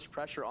so much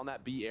pressure on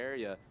that B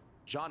area,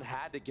 John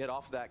had to get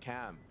off of that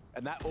cam.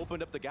 And that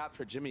opened up the gap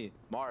for Jimmy,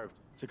 Marved,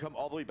 to come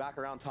all the way back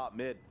around top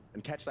mid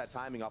and catch that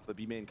timing off the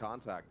B main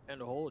contact. And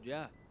to hold,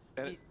 yeah.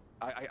 And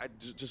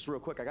just real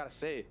quick, I gotta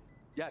say,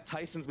 yeah,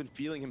 Tyson's been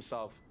feeling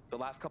himself the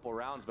last couple of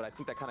rounds, but I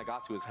think that kind of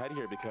got to his head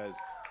here because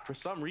for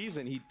some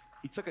reason he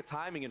took a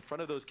timing in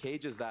front of those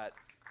cages that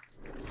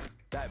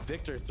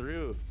Victor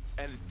threw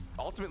and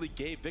ultimately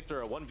gave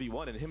Victor a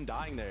 1v1, and him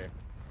dying there,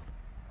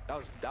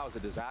 that was a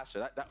disaster.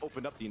 That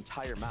opened up the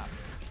entire map.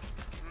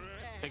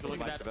 Take a look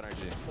at that.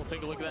 We'll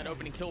take a look at that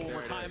opening kill one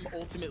more time.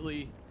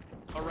 Ultimately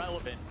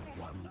irrelevant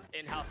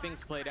in how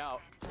things played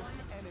out.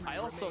 I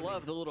also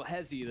love the little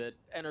hezzy that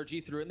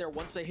NRG threw in there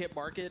once they hit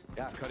Market.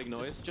 Yeah, cutting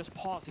noise. Just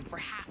pausing for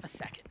half a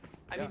second.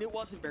 I mean, it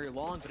wasn't very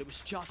long, but it was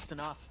just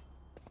enough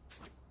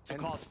to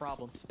cause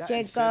problems. Yeah,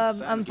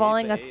 Jacob, I'm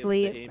falling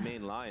asleep. The A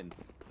main line,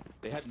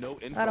 they had no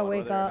info Gotta on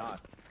wake whether up.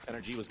 or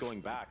not NRG was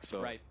going back.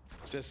 So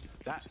just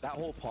that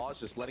whole pause,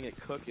 just letting it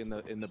cook in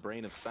the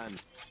brain of SEN,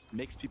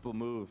 makes people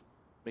move,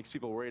 makes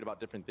people worried about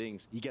different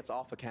things. He gets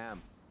off a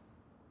cam.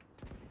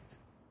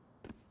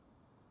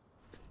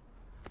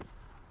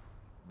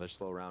 Another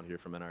slow round here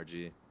from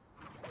NRG.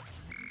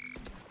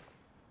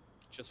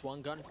 Just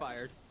one gun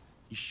fired.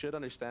 You should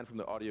understand from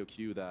the audio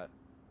cue that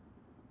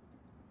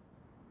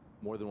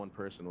more than one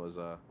person was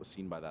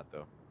seen by that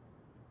though.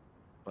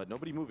 But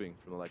nobody moving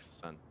from the likes of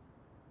SEN.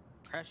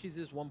 crashies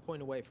is 1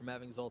 point away from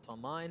having Zult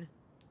online.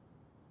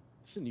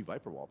 This is a new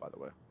Viper wall, by the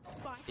way.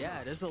 Yeah,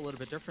 it is a little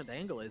bit different. The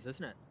angle is,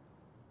 isn't it?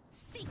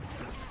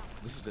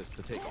 This is just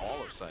to take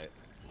all of sight.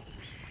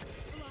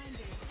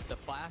 The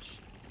flash.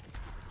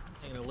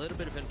 Taking a little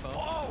bit of info.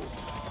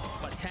 Oh!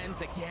 But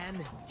TenZ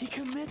again. He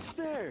commits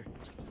there.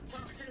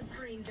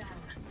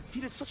 He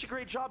did such a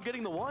great job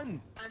getting the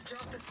one. I've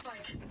dropped the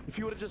spike. If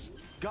he would have just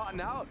gotten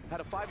out,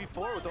 had a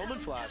 5v4 with Omen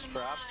Flash,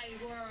 perhaps.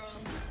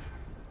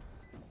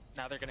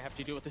 Now they're going to have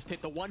to deal with this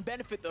pit. The one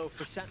benefit, though,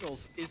 for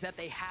Sentinels is that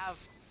they have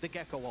the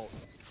Gecko ult.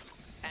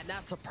 And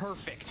that's a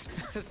perfect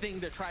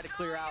thing to try to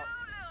clear out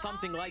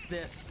something like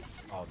this.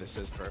 Oh, this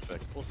is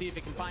perfect. We'll see if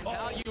it can find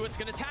value. It's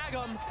going to tag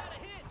him.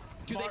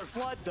 Do they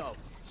flood, though?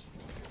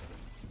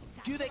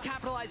 Do they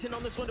capitalize in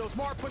on this window as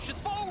Mar pushes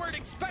forward,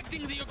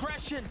 expecting the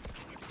aggression?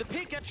 The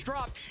pit gets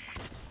dropped.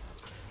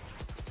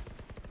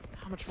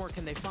 How much more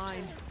can they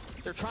find?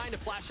 They're trying to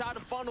flash out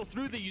and funnel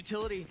through the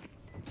utility.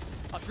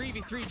 A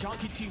 3v3,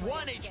 johnqt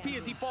 1 HP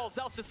as he falls.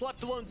 Zellsis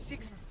left alone,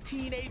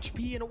 16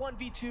 HP in a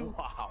 1v2.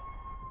 Wow.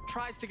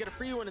 Tries to get a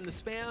free one in the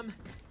spam,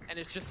 and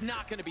it's just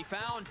not going to be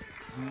found.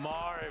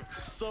 Marved,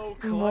 so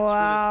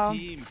clutch for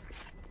this team.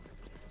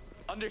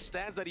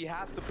 Understands that he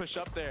has to push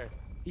up there.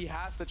 He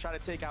has to try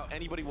to take out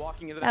anybody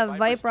walking into that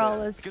Viper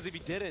was is because if he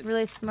didn't,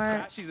 really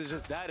smart. crashies is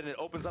just dead, and it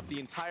opens up the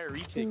entire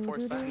retake for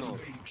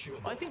Sentinels.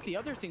 I think the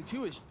other thing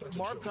too is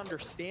Marv's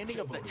understanding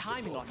of the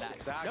timing on that.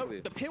 Exactly.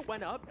 No, the pit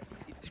went up,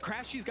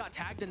 crashies got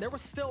tagged, and there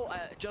was still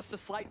just a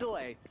slight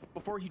delay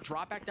before he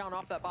dropped back down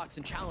off that box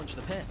and challenged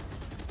the pit.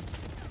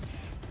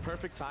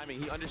 Perfect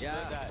timing. He understood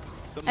that.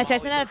 If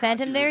Tyson had a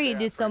Phantom there, he'd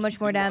do so much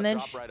more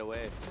damage. Right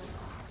away.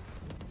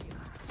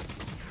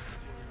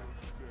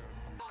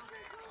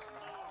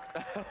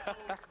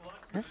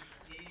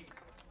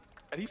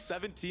 And he's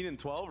 17 and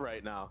 12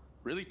 right now.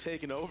 Really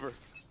taking over.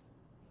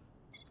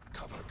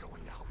 Cover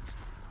going out.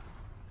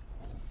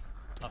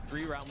 A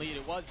 3-round lead.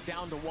 It was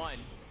down to 1,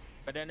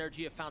 but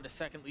NRG have found a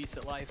second lease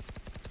at life.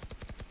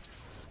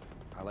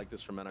 I like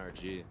this from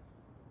NRG.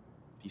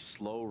 These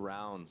slow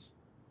rounds.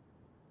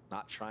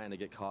 Not trying to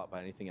get caught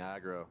by anything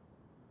aggro.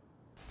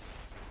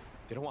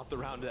 They don't want the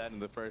round to end in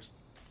the first,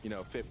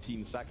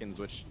 15 seconds,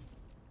 which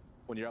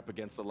when you're up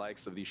against the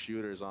likes of these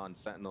shooters on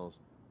Sentinels,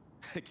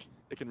 it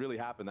can really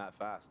happen that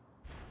fast.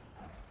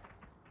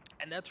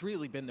 And that's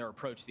really been their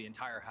approach the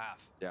entire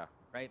half. Yeah.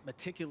 Right?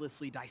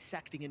 Meticulously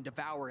dissecting and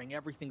devouring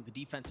everything the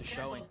defense is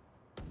showing.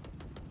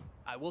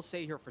 I will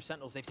say here for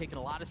Sentinels, they've taken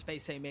a lot of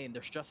space A main.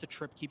 There's just a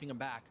trip keeping them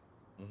back.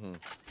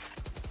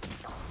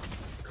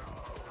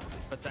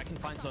 But Zekken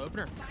finds the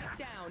opener.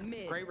 Down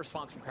mid. Great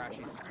response from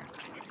crashies.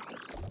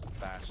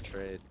 Fast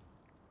trade.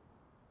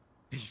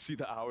 You see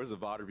the hours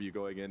of VOD review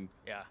going in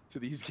to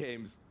these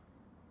games.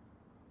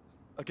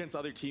 Against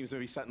other teams,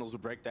 maybe Sentinels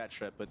would break that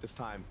trip, but this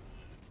time,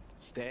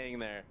 staying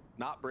there,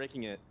 not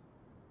breaking it,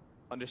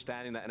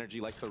 understanding that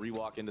NRG likes to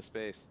rewalk into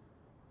space.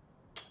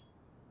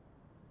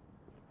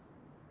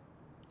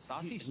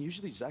 Sacy's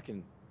usually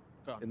Zekken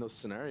in those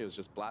scenarios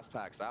just blast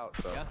packs out.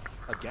 So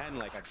again,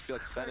 like I just feel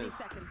like Sen is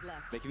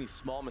making these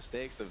small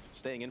mistakes of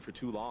staying in for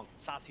too long.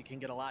 Sacy can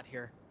get a lot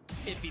here.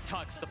 If he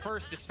tucks, the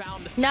first is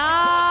found. The second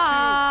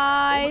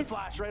nice.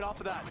 Flash right off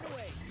of that.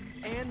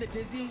 And the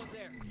dizzy.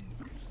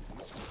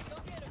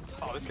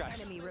 Oh, this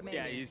guy's.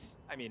 Yeah, he's.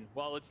 I mean,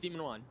 well, it's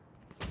Demon 1.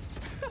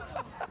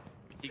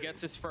 He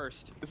gets his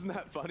first. Isn't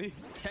that funny?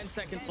 10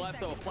 seconds left,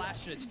 though. A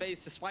flash in his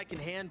face, the spike in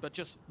hand, but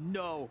just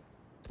no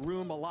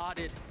room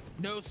allotted,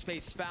 no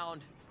space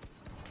found.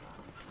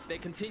 They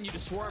continue to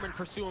swarm and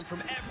pursue him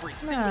from every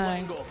single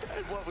angle.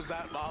 And what was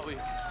that volley?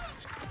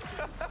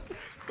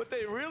 But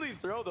they really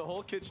throw the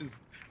whole kitchen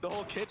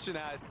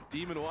at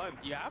Demon 1.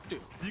 You have to.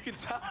 You can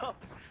tell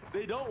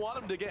they don't want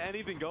him to get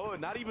anything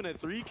going, not even at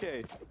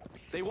 3K.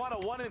 They want a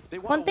one.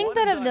 One thing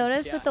that I've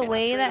noticed with the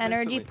way that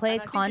NRG play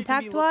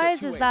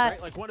contact-wise is that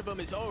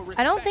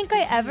I don't think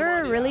I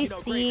ever really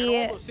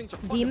see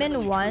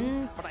Demon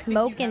 1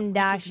 smoke and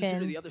dash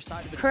in.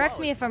 Correct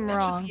me if I'm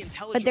wrong,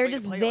 but they're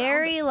just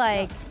very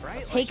like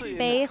take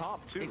space,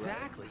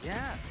 Exactly.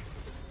 Yeah.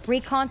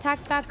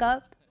 recontact back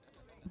up.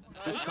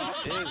 This comp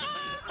is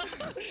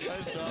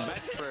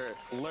meant for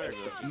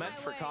lurks. It's meant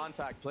for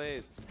contact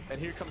plays. And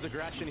here comes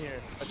aggression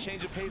here. A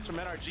change of pace from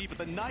NRG, but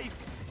the knife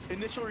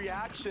initial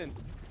reaction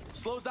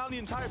slows down the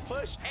entire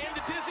push. And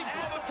the dizzy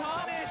from the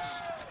punish.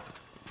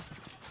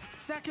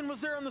 Zekken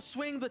was there on the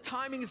swing. The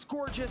timing is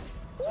gorgeous.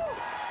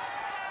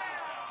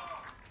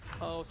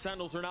 Oh,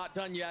 Sentinels are not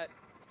done yet.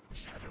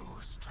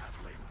 Shadows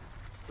traveling.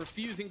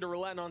 Refusing to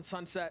relent on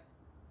Sunset.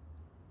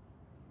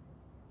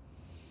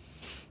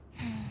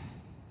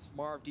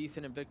 Marved,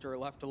 Ethan, and Victor are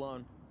left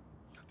alone.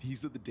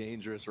 These are the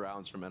dangerous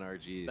rounds from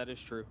NRG. That is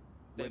true.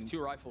 They have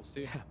 2 rifles,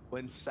 too.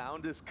 When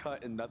sound is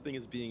cut and nothing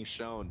is being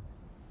shown,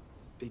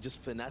 they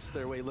just finesse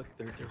their way. Look,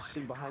 they're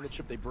sitting behind the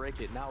trip. They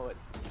break it. Now what?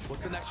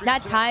 What's the next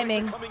That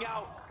timing. Coming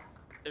out.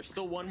 There's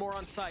still one more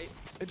on site.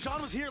 And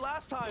John was here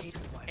last time.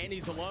 And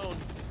he's alone.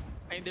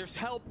 And there's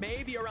help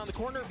maybe around the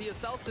corner via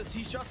Zellsis.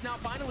 He's just now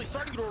finally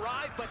starting to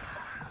arrive, but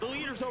the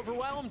leader's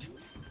overwhelmed.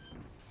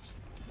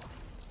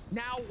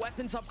 Now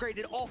weapons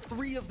upgraded. All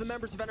 3 of the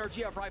members of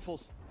NRG have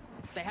rifles.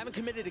 They haven't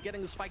committed to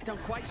getting the spike down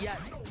quite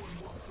yet.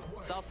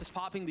 Zellsis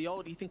popping the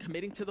ult. Ethan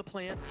committing to the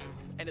plant.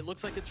 And it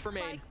looks like it's for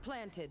main.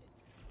 Planted.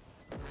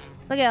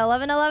 Look at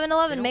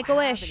 11-11-11. Make a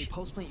wish.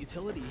 Post-plant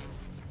utility.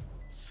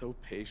 So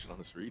patient on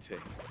this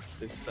retake.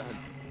 This Sen.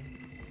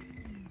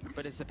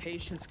 But is the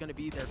patience going to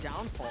be their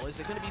downfall? Is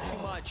it going to be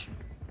too much?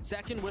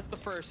 Zekken with the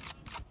first.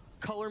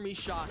 Color me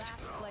shocked.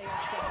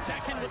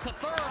 Zekken with the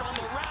third on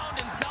the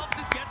round, and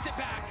Zellsis gets it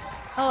back.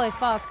 Holy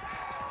fuck.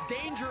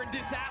 Danger and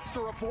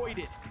disaster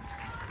avoided.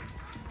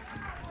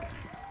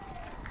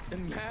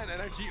 And man,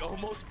 NRG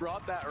almost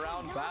brought that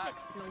round back.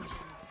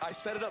 I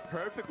set it up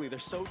perfectly. They're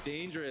so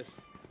dangerous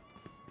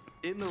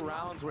in the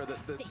rounds where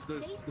the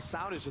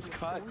sound is just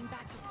cut.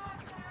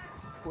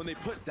 When they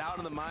put down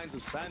in the minds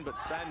of Sen, but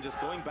Sen just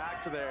going back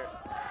to their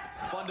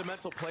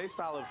fundamental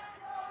playstyle of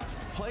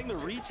playing the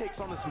retakes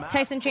on this map.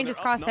 Tyson changes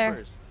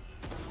crosshair.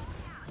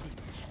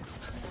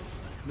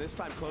 This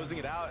time closing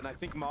it out, and I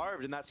think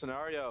Marved in that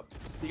scenario,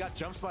 he got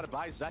jump spotted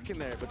by Zekken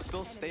there, but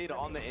still stayed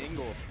on the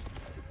angle.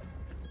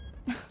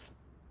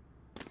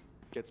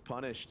 Gets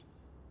punished.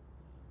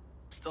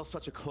 Still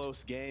such a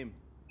close game.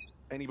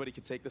 Anybody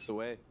could take this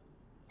away.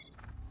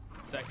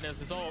 Zekken has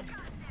his ult.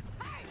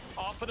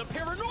 Off of the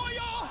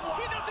paranoia!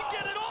 He doesn't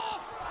get it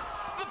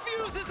off! The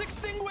fuse is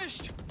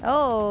extinguished!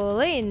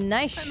 Holy,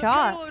 nice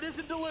shot. And the payload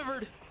isn't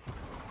delivered.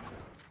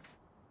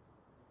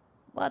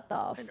 What the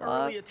An fuck?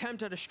 early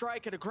attempt at a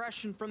strike at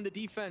aggression from the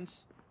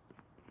defense.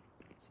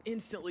 It's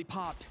instantly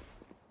popped.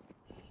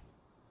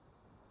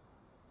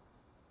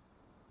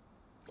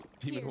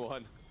 Demon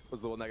 1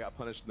 was the one that got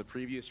punished in the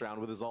previous round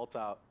with his ult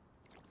out.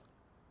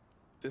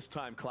 This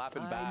time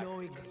clapping back. I know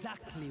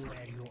exactly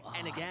where you are.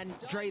 And again,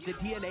 Dre, the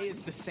DNA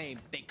is the same.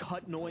 They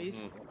cut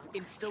noise,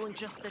 instilling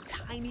just the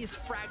tiniest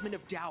fragment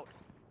of doubt,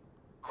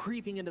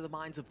 creeping into the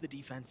minds of the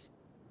defense.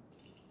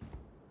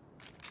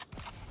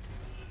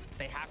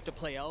 They have to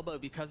play elbow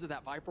because of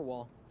that Viper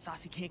wall.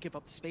 Sacy can't give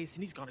up the space,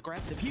 and he's gone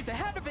aggressive. He's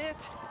ahead of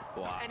it,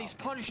 and he's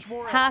punished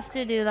for it. Have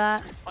to do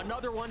that.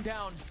 Another one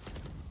down.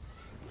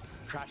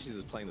 crashies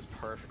is playing this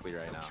perfectly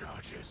right now.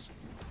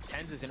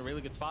 TenZ is in a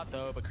really good spot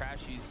though, but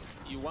crashies,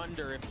 you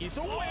wonder if he's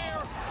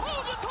aware.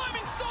 Oh, the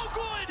timing's so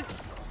good!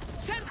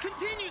 TenZ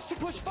continues to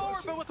push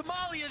forward, but with the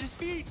molly at his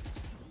feet,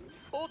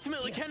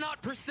 ultimately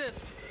cannot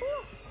persist.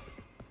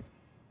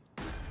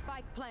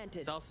 Spike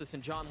planted. Zellsis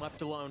and John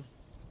left alone.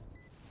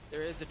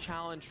 There is a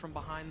challenge from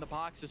behind the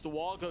box as the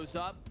wall goes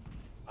up.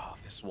 Oh,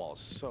 this wall is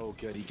so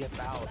good. He gets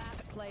out.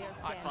 Last player I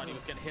standing. thought he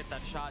was gonna hit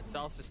that shot.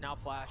 Zellsis now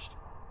flashed.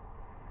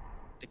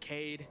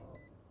 Decayed,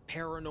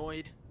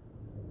 paranoid.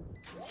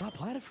 It's not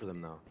planted for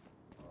them though.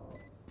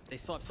 They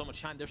still have so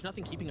much time. There's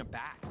nothing keeping him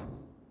back.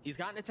 He's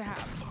gotten it to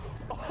half.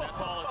 That's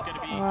all it's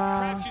gonna be.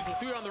 Crashies will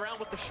through on the round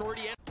with the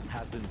shorty.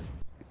 Has been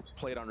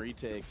played on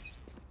retake.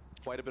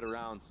 Quite a bit of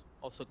rounds.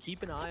 Also,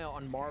 keep an eye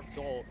on Marved's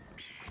ult.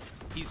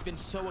 He's been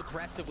so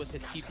aggressive with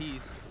his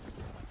TPs.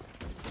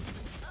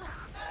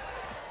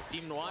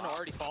 Demon 1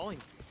 already falling.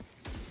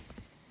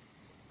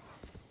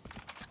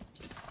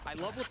 I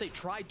love what they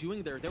tried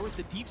doing there. There was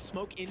a deep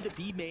smoke into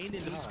B main,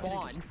 into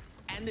spawn,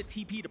 and the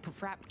TP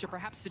to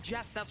perhaps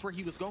suggest that's where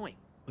he was going.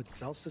 But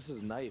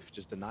Zellsis' knife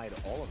just denied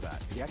all of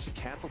that. He actually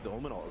canceled the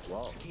Omen ult as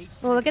well.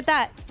 Well, look at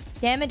that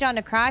damage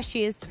onto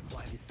crashies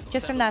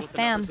just from that With the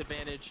numbers spam.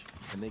 advantage.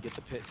 And they get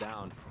the pit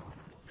down.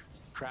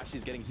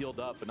 Crashy's getting healed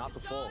up, but not to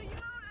full.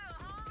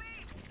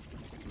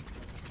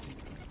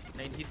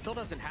 And he still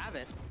doesn't have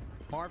it.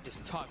 Marved is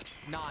tucked.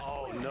 Not.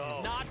 Oh,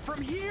 no. Not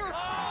from here.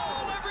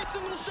 Oh, every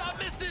single shot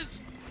misses.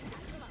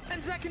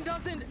 And zekken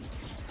doesn't.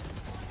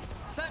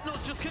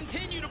 Sentinels just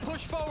continue to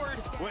push forward.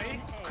 Wait.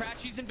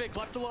 Crashies and Vic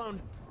left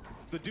alone.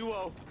 The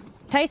duo.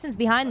 Tyson's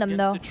behind them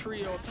though. The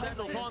trio of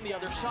Sentinels on the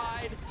other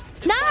side.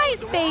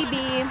 Nice,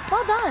 baby.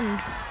 Well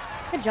done.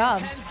 Good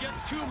job. TenZ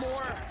gets 2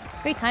 more.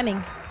 Great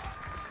timing.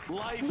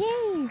 Life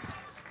Yay.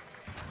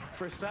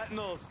 for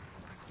Sentinels.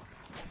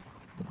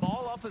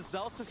 Ball off of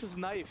Zellsis'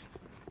 knife.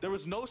 There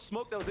was no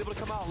smoke that was able to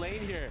come out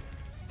lane here.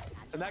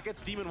 And that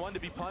gets Demon 1 to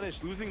be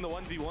punished, losing the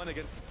 1v1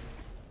 against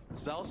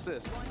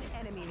Zellsis. One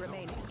enemy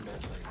remaining.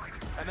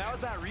 And that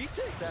was that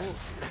retake that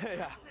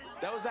yeah,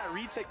 that was that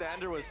retake that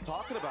Ender was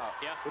talking about.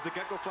 Yeah. With the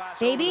Gecko flash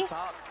Baby. over the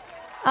top.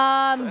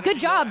 So Good NRG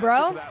job, no bro.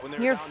 answer for that when they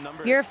were down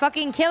numbers. You're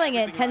fucking killing it,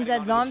 Everything riding TenZ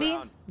on zombie. this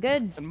round.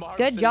 Good. And Marved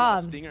Good sitting on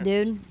the job, stinger.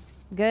 dude.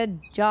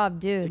 Good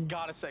job, They dude.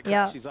 gotta set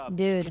Yeah, crashies up. You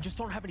dude. just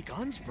don't have any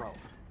guns, bro.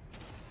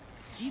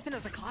 Ethan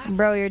has a class.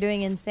 Bro, you're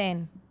doing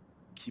insane.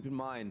 Keep in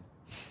mind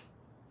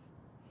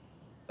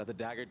that the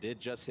dagger did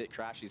just hit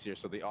crashies here,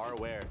 so they are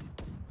aware.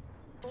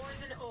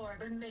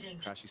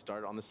 Crashy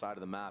started on the side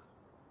of the map.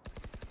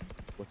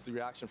 What's the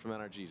reaction from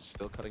NRG? Just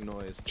still cutting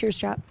noise. Cheers,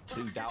 trap.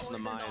 Putting doubt in the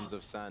minds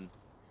of SEN.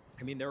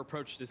 I mean, their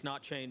approach does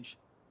not change.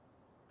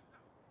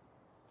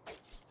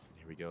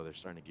 Here we go. They're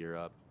starting to gear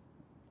up.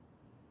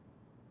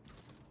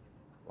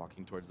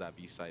 Walking towards that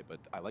B site, but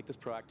I like this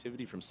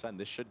proactivity from SEN.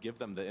 This should give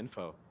them the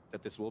info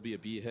that this will be a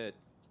B hit.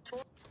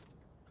 And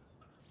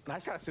I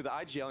just gotta say, the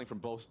IGLing from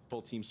both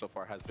teams so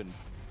far has been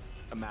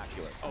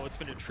immaculate. Oh, it's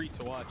been a treat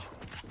to watch.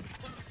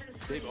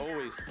 They've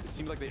always, it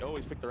seems like they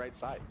always pick the right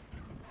side.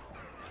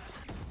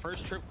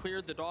 First trip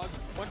cleared, the dog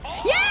went.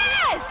 Oh!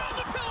 Yes!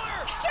 The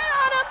pillar! Shit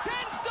on him!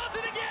 TenZ does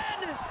it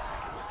again!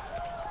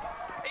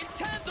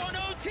 Intense on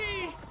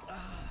OT!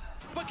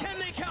 But can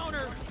they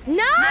counter?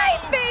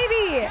 Nice,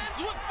 baby! TenZ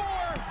with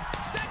 4!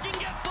 Second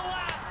gets the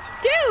last!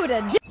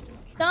 Dude!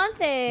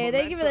 Dante,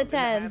 thank you for the Momentum in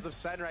 10. hands of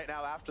SEN right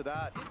now after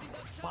that.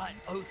 But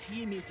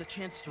OT needs a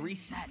chance to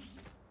reset.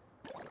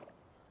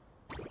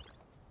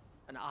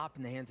 An op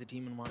in the hands of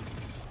Demon 1.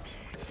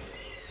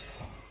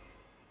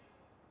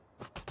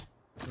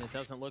 And it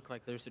doesn't look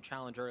like there's a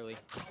challenge early.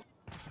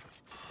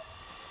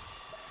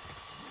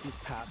 These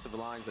passive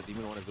lines that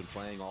Demon 1 has been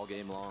playing all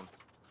game long.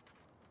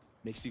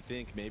 Makes you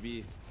think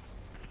maybe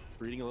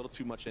reading a little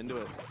too much into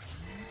it.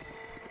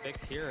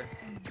 Vic's here.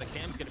 The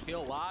cam's gonna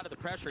feel a lot of the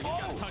pressure. He's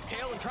got to tuck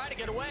tail and try to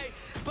get away.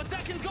 But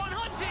Zekken's gone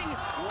hunting!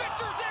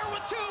 Victor's there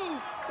with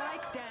 2!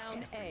 Spike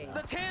down A.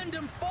 The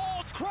tandem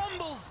falls,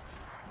 crumbles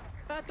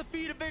at the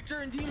feet of Victor,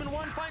 and Demon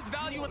 1 finds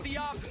value at the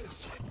op.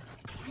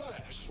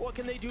 What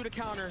can they do to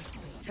counter?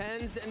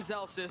 TenZ and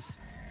Zellsis.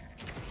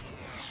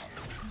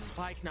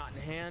 Spike not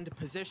in hand,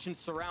 position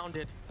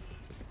surrounded.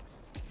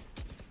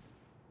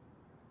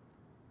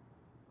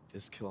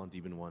 This kill on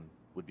Demon 1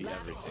 would be Last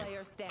everything.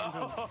 player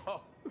standing.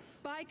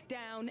 Spike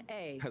down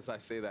A. As I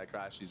say that,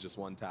 Crash, he's just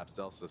one tap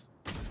Zellsis.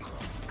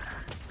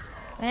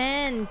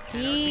 And NRG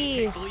T.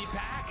 take the lead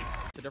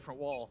back. It's a different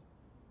wall.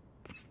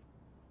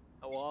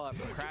 A wall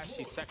after Crash,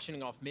 he's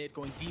sectioning off mid,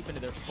 going deep into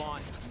their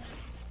spawn.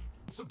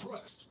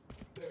 Suppressed.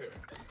 There.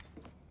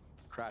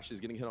 Crash is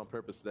getting hit on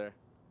purpose there.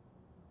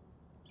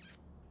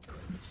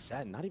 It's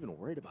sad, not even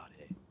worried about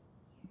it.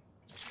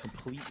 Just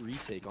complete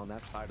retake on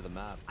that side of the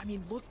map. I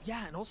mean, look,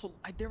 yeah, and also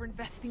they're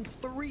investing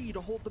 3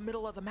 to hold the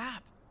middle of the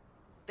map.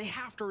 They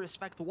have to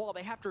respect the wall.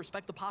 They have to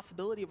respect the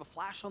possibility of a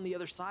flash on the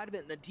other side of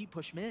it and the deep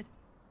push mid.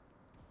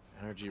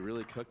 NRG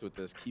really cooked with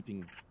this,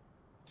 keeping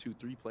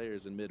 2-3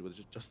 players in mid with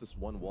just this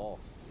one wall.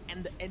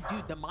 And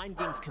dude, the mind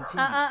games continue.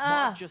 No.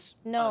 Not just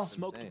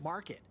smoked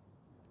market.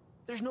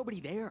 There's nobody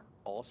there.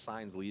 All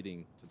signs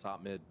leading to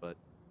top mid, but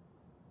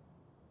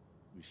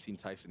we've seen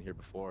Tyson here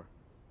before.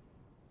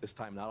 This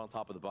time not on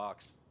top of the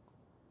box.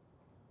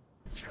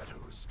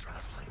 Shadows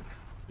traveling.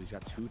 He's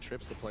got 2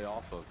 trips to play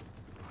off of.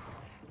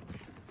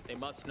 They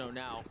must know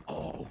now.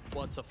 Oh,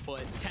 what's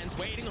afoot? TenZ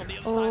waiting on the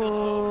other side of the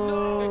smoke.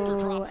 No, Victor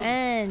drops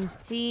him.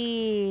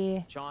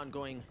 NT. John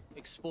going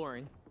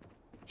exploring.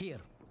 Here.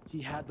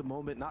 He had the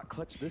moment, not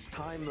clutch this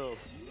time though.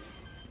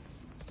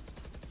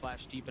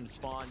 Flash deep into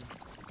spawn.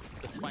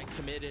 The spike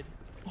committed.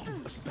 Oh,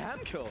 a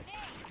spam kill.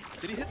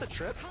 Did he hit the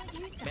trip?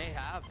 May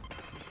have.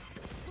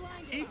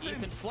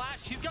 Ethan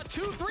flash. He's got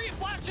 2, 3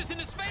 flashes in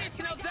his face.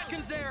 Now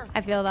Zekken's there.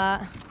 I feel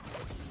that.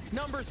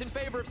 Numbers in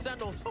favor of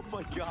Sentinels. Oh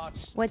my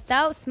gosh.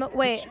 Without smoke.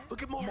 Wait.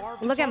 Look at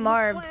Marved. Look at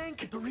Marved.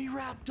 The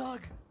rewrap,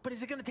 Doug. But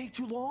is it going to take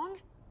too long?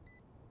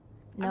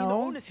 No. I mean, the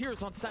onus here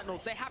is on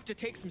Sentinels. They have to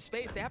take some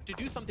space. They have to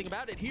do something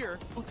about it here.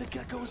 Oh, the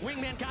geckos.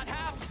 Wingman got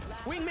half.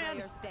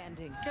 Wingman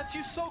Standing. gets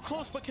you so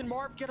close, but can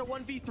Marv get a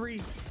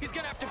 1v3? He's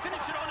going to have to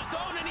finish it on his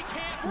own, and he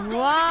can't. We're going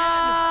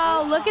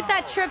Wow. Look at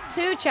that trip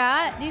too,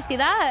 chat. Do you see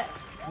that?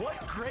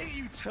 What great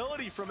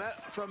utility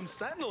from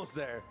Sentinels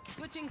there.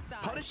 Switching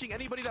sides. Punishing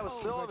anybody that was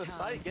still on the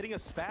site, getting a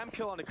spam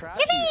kill on the crash.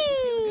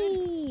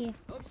 Kyedae.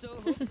 Hope so,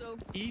 hope so.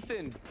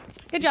 Ethan.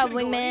 Good job,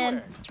 couldn't go wingman.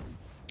 anywhere.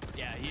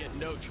 Yeah, he had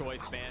no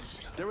choice, man.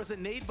 There was a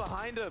nade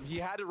behind him. He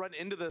had to run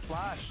into the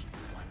flash.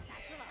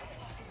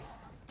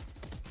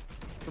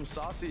 From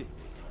Sacy.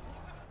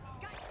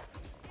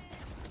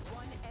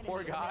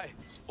 Poor guy.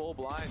 Just full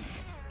blind.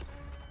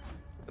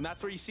 And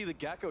that's where you see the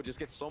gecko just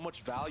get so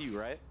much value,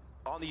 right?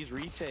 On these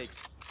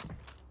retakes.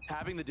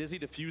 Having the Dizzy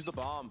defuse the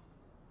bomb.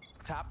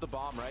 Tap the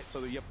bomb, right?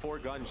 So that you have 4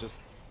 guns just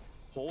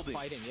holding.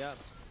 Fighting, yeah.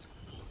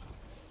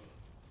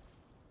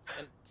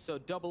 And so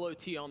double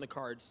OT on the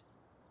cards.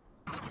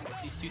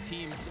 These 2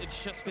 teams,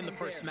 it's just been the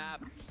first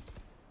map,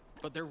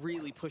 but they're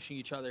really pushing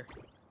each other.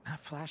 That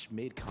flash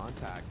made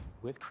contact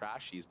with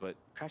crashies, but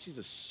crashies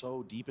is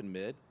so deep in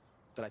mid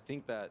that I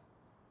think that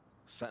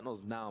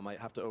Sentinels now might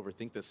have to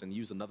overthink this and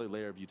use another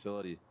layer of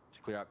utility to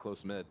clear out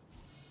close mid.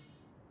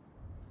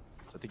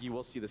 So I think you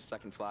will see the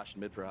second flash in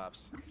mid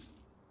perhaps.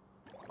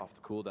 Off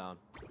the cooldown.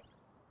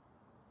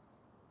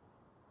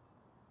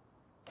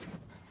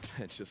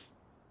 It's just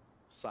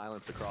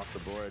silence across the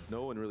board.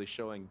 No one really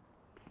showing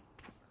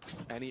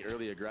any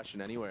early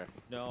aggression anywhere.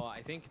 No,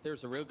 I think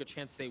there's a real good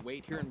chance they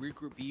wait here and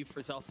regroup B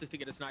for Zellsis to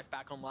get his knife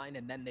back online,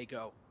 and then they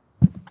go.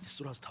 This is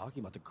what I was talking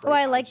about. The great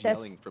I like this.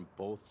 IGLing from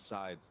both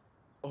sides.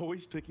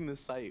 Always picking the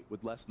site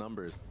with less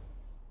numbers.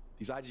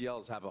 These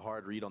IGLs have a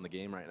hard read on the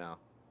game right now.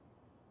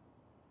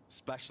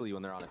 Especially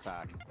when they're on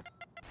attack.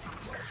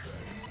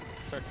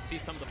 Start to see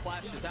some of the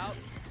flashes out.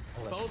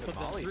 Oh, that's Both good of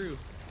them volley. through.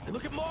 And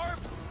look at Marv!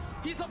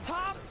 He's up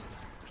top!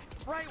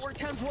 Right where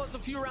TenZ was a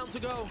few rounds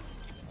ago.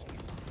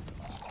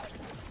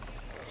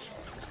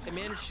 They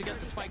managed to get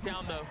the spike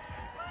down though.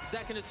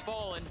 Zekken has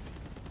fallen.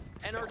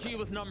 NRG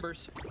with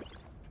numbers.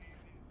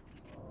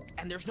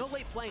 And there's no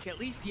late flank, at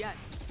least yet.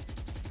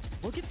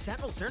 Look at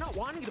Sentinels, they're not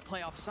wanting to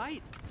play off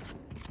site.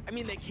 I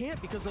mean, they can't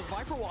because of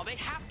Viper Wall. They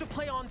have to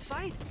play on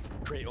site.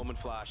 Great Omen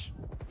flash.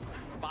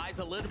 Buys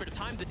a little bit of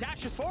time. The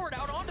dash is forward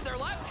out onto their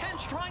left.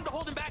 TenZ trying to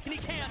hold him back and he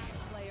can't.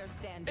 Player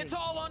standing. It's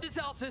all onto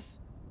Zellsis.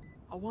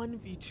 A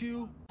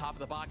 1v2. Top of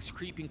the box,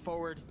 creeping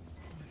forward.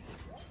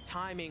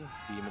 Timing.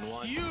 Demon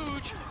 1. Huge.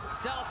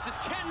 Zellsis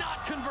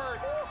cannot convert.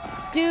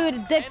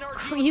 Dude,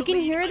 you can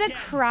hear the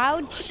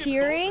crowd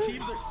cheering Both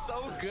teams are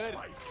so good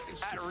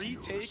at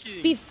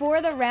retaking.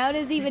 before the round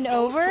is even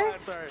over.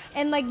 Plants are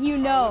And like, you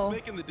what's know.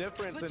 making the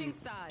difference. Switching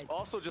And sides.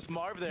 also just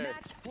Marv there.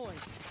 Match point.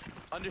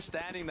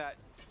 Understanding that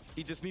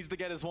he just needs to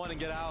get his 1 and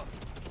get out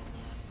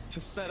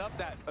to set up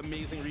that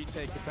amazing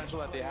retake potential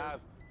that they have.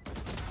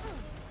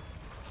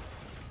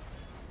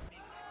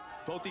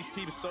 Both these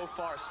teams so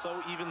far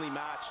so evenly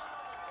matched.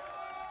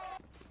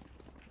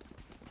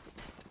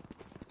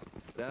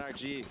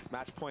 NRG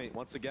match point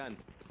once again.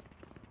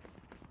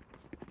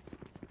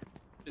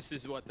 This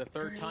is what, the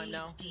 3rd time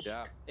now?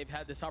 Yeah, They've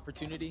had this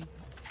opportunity. and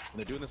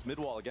they're doing this mid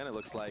wall again. It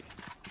looks like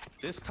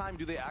this time,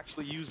 do they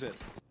actually use it?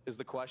 Is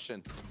the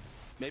question.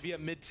 Maybe a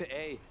mid to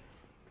A.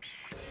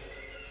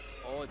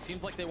 Oh, it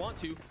seems like they want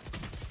to.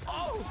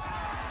 Oh!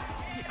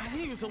 I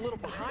think he was a little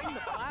behind the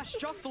flash,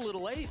 just a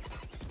little late.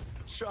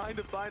 Trying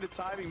to find a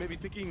timing, maybe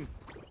thinking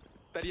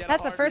that he had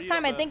That's a the hard first read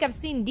time on I think I've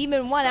seen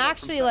Demon 1 setup from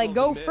actually like Sentinels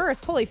go in mid.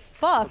 first. Holy A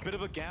fuck. bit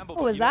of a gamble. What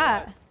but was you know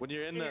that? what? When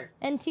you're in the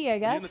NT, I in the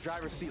guess.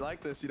 driver's seat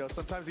like this, you know,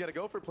 sometimes you gotta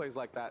go for plays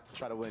like that to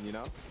try to win, you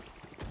know?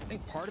 I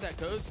think part of that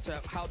goes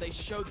to how they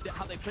showed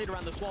how they played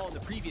around this wall in the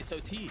previous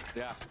OT.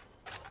 Yeah.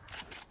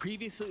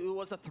 Previously, it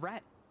was a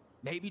threat.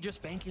 Maybe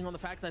just banking on the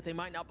fact that they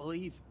might not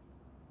believe.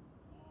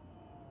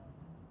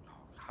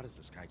 How does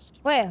this guy just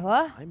keep Wait,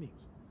 what?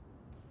 timings?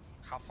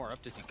 How far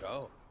up does he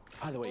go?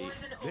 By the way,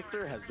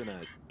 Victor has been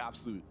an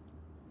absolute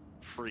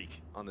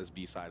freak on this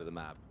B side of the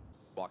map,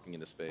 walking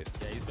into space.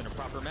 Yeah, he's been a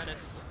proper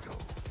menace.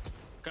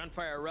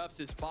 Gunfire erupts,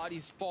 his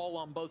bodies fall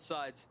on both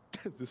sides.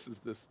 This is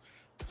this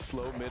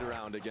slow mid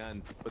round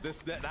again, but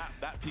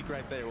that peak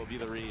right there will be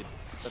the read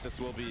that this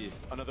will be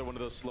another one of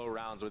those slow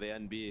rounds where they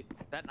end B.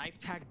 That knife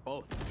tagged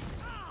both.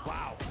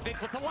 Wow,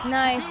 Vic with a lot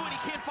Nice. to do and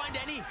he can't find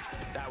any.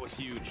 That was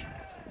huge.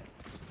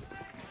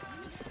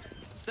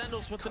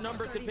 Sentinels with the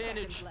numbers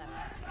advantage.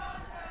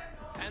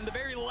 And the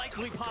very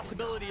likely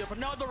possibility of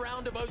another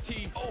round of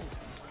OT. Oh.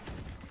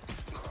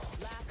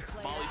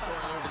 Molly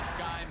soaring over the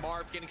sky.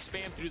 Marv getting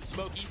spammed through the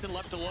smoke. Ethan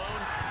left alone.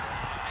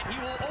 And he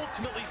will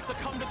ultimately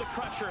succumb to the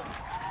pressure.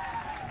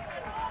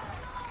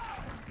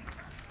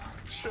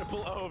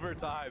 Triple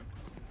overtime.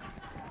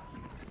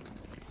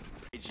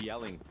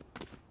 Yelling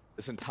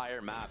this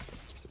entire map.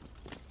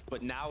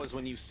 But now is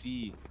when you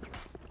see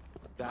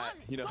that,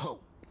 you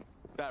know,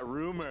 that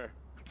rumor,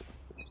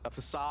 a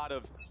facade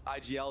of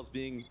IGLs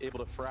being able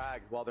to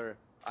frag while they're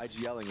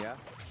IGLing, yeah?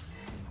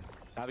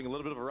 It's having a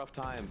little bit of a rough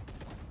time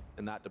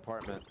in that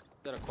department.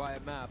 Is that a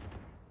quiet map?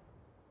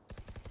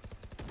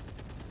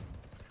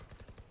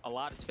 A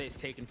lot of space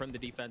taken from the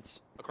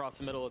defense across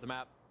the middle of the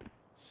map.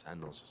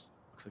 Sentinels just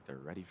looks like they're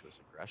ready for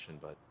this aggression,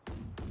 but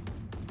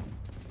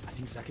I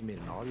think zekken made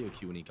an audio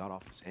cue when he got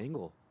off this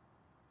angle.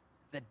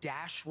 The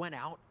dash went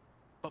out,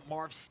 but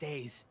Marv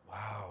stays.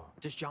 Wow.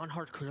 Does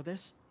johnqt clear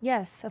this?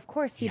 Yes, of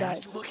course he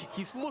does.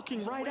 He's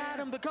looking right at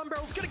him. The gun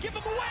barrel's gonna give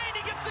him away, and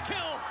he gets the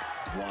kill.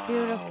 Wow.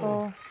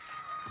 Beautiful.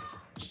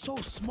 So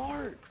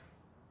smart.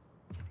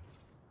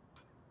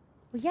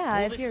 Well, yeah,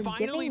 Will if this you're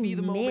finally giving be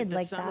the moment mid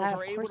like Sentinels that,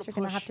 are of able course to you're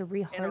gonna push have to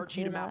re-hard NRG to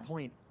clear map that.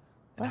 point?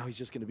 And now he's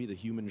just gonna be the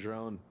human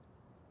drone.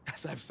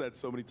 As I've said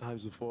so many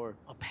times before.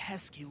 A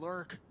pesky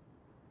lurk.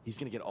 He's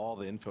gonna get all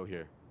the info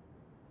here.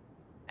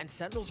 And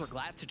Sentinels are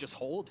glad to just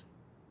hold,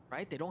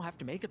 right? They don't have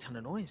to make a ton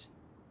of noise.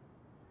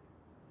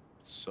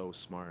 So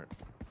smart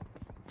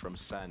from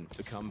SEN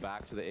to come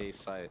back to the A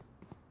site.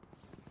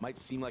 Might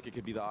seem like it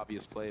could be the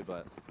obvious play,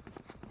 but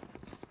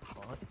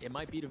Well, it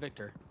might be to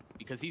Victor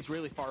because he's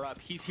really far up.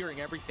 He's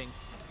hearing everything.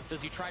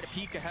 Does he try to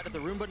peek ahead of the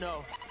room? But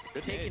no,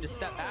 they're taking a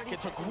step back.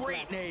 It's a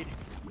great nade.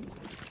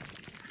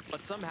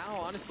 But somehow,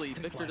 honestly,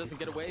 Victor doesn't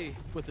get away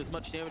with as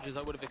much damage as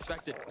I would have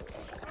expected.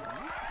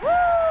 Woo!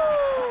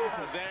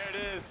 There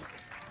it is.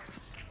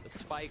 The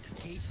spike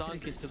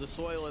sunk into the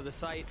soil of the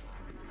site.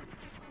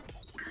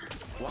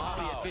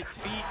 Wally at Vic's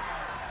feet.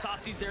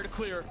 Sacy's there to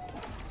clear.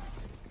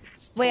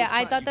 Wait,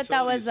 I thought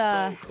that was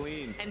so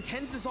clean. And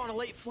TenZ is on a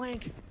late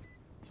flank.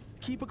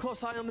 Keep a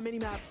close eye on the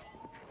minimap.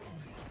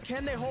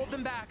 Can they hold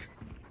them back?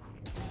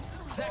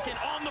 Zekken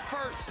on the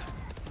first.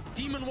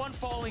 Demon 1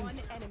 falling. One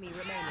enemy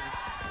remaining.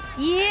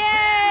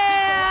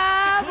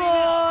 Yeah,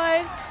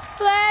 boys.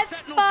 Let's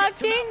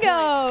fucking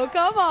go.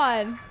 Come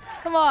on.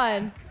 Come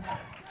on.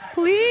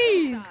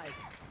 Please.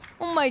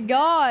 Oh my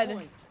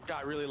god.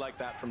 I really like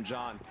that from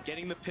John.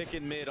 Getting the pick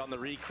in mid on the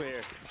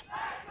re-clear.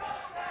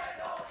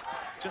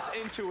 Just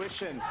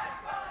intuition.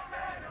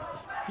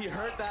 He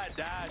heard that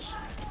dash.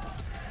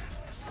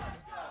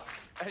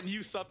 And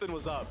knew something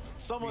was up.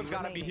 Someone's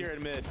got to be here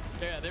in mid.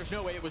 Yeah, there's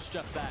no way it was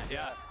just that.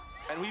 Yeah.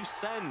 And we've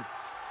seen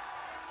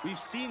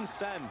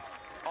SEN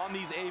on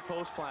these A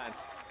post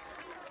plants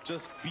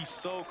just be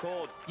so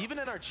cold. Even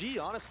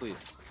NRG, honestly.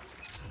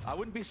 I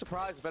wouldn't be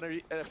surprised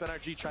if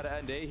NRG tried to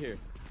end A here,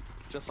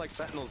 just like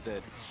Sentinels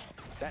did.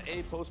 That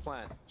A post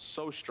plant,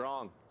 so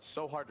strong.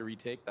 So hard to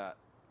retake that.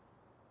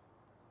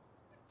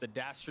 The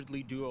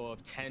dastardly duo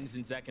of TenZ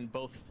and zekken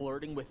both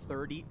flirting with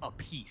 30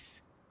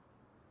 apiece.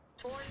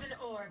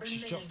 Which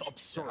is just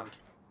absurd.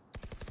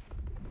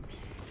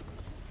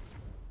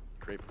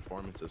 Great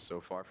performances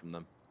so far from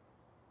them.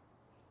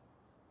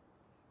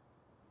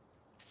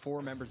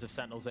 4 members of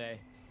Sentinels A.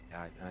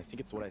 Yeah, and I think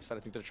it's what I said. I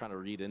think they're trying to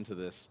read into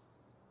this,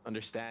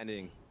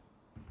 understanding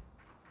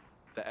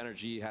that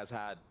NRG has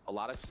had a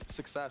lot of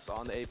success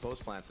on the A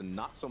post plants and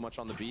not so much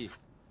on the B.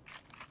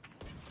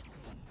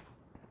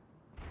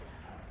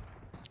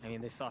 I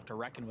mean, they still have to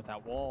reckon with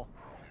that wall.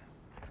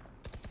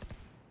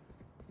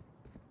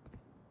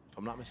 If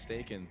I'm not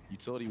mistaken,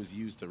 utility was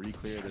used to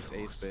re-clear this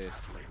A space.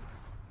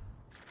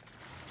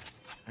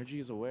 NRG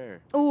is aware.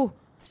 Ooh.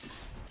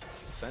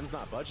 SEN's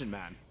not budging,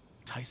 man.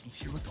 Tyson's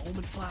here with the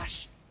Omen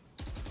Flash.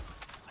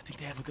 I think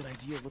they have a good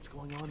idea of what's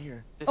going on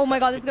here. Oh my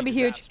god, this is gonna be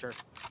huge.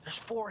 There's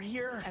 4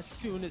 here. As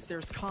soon as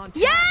there's contact.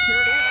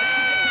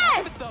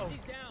 Yes!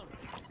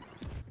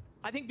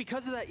 I think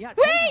because of that, yeah.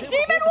 Wait,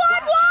 Demon 1,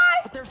 why?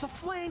 But there's a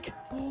flank.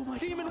 Oh my.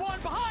 Demon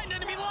 1 behind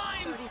enemy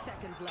lines. 30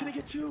 seconds left. Can I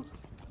get 2?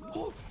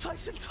 Oh,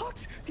 Tyson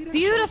tucked.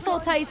 Beautiful,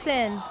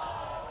 Tyson.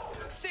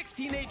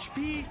 16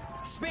 HP.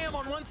 Spam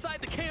on one side,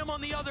 the cam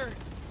on the other.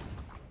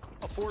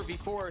 A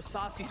 4v4.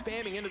 Sacy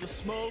spamming into the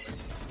smoke.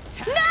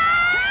 Nice!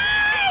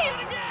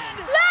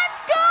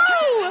 Let's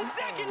go!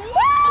 Second.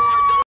 Woo!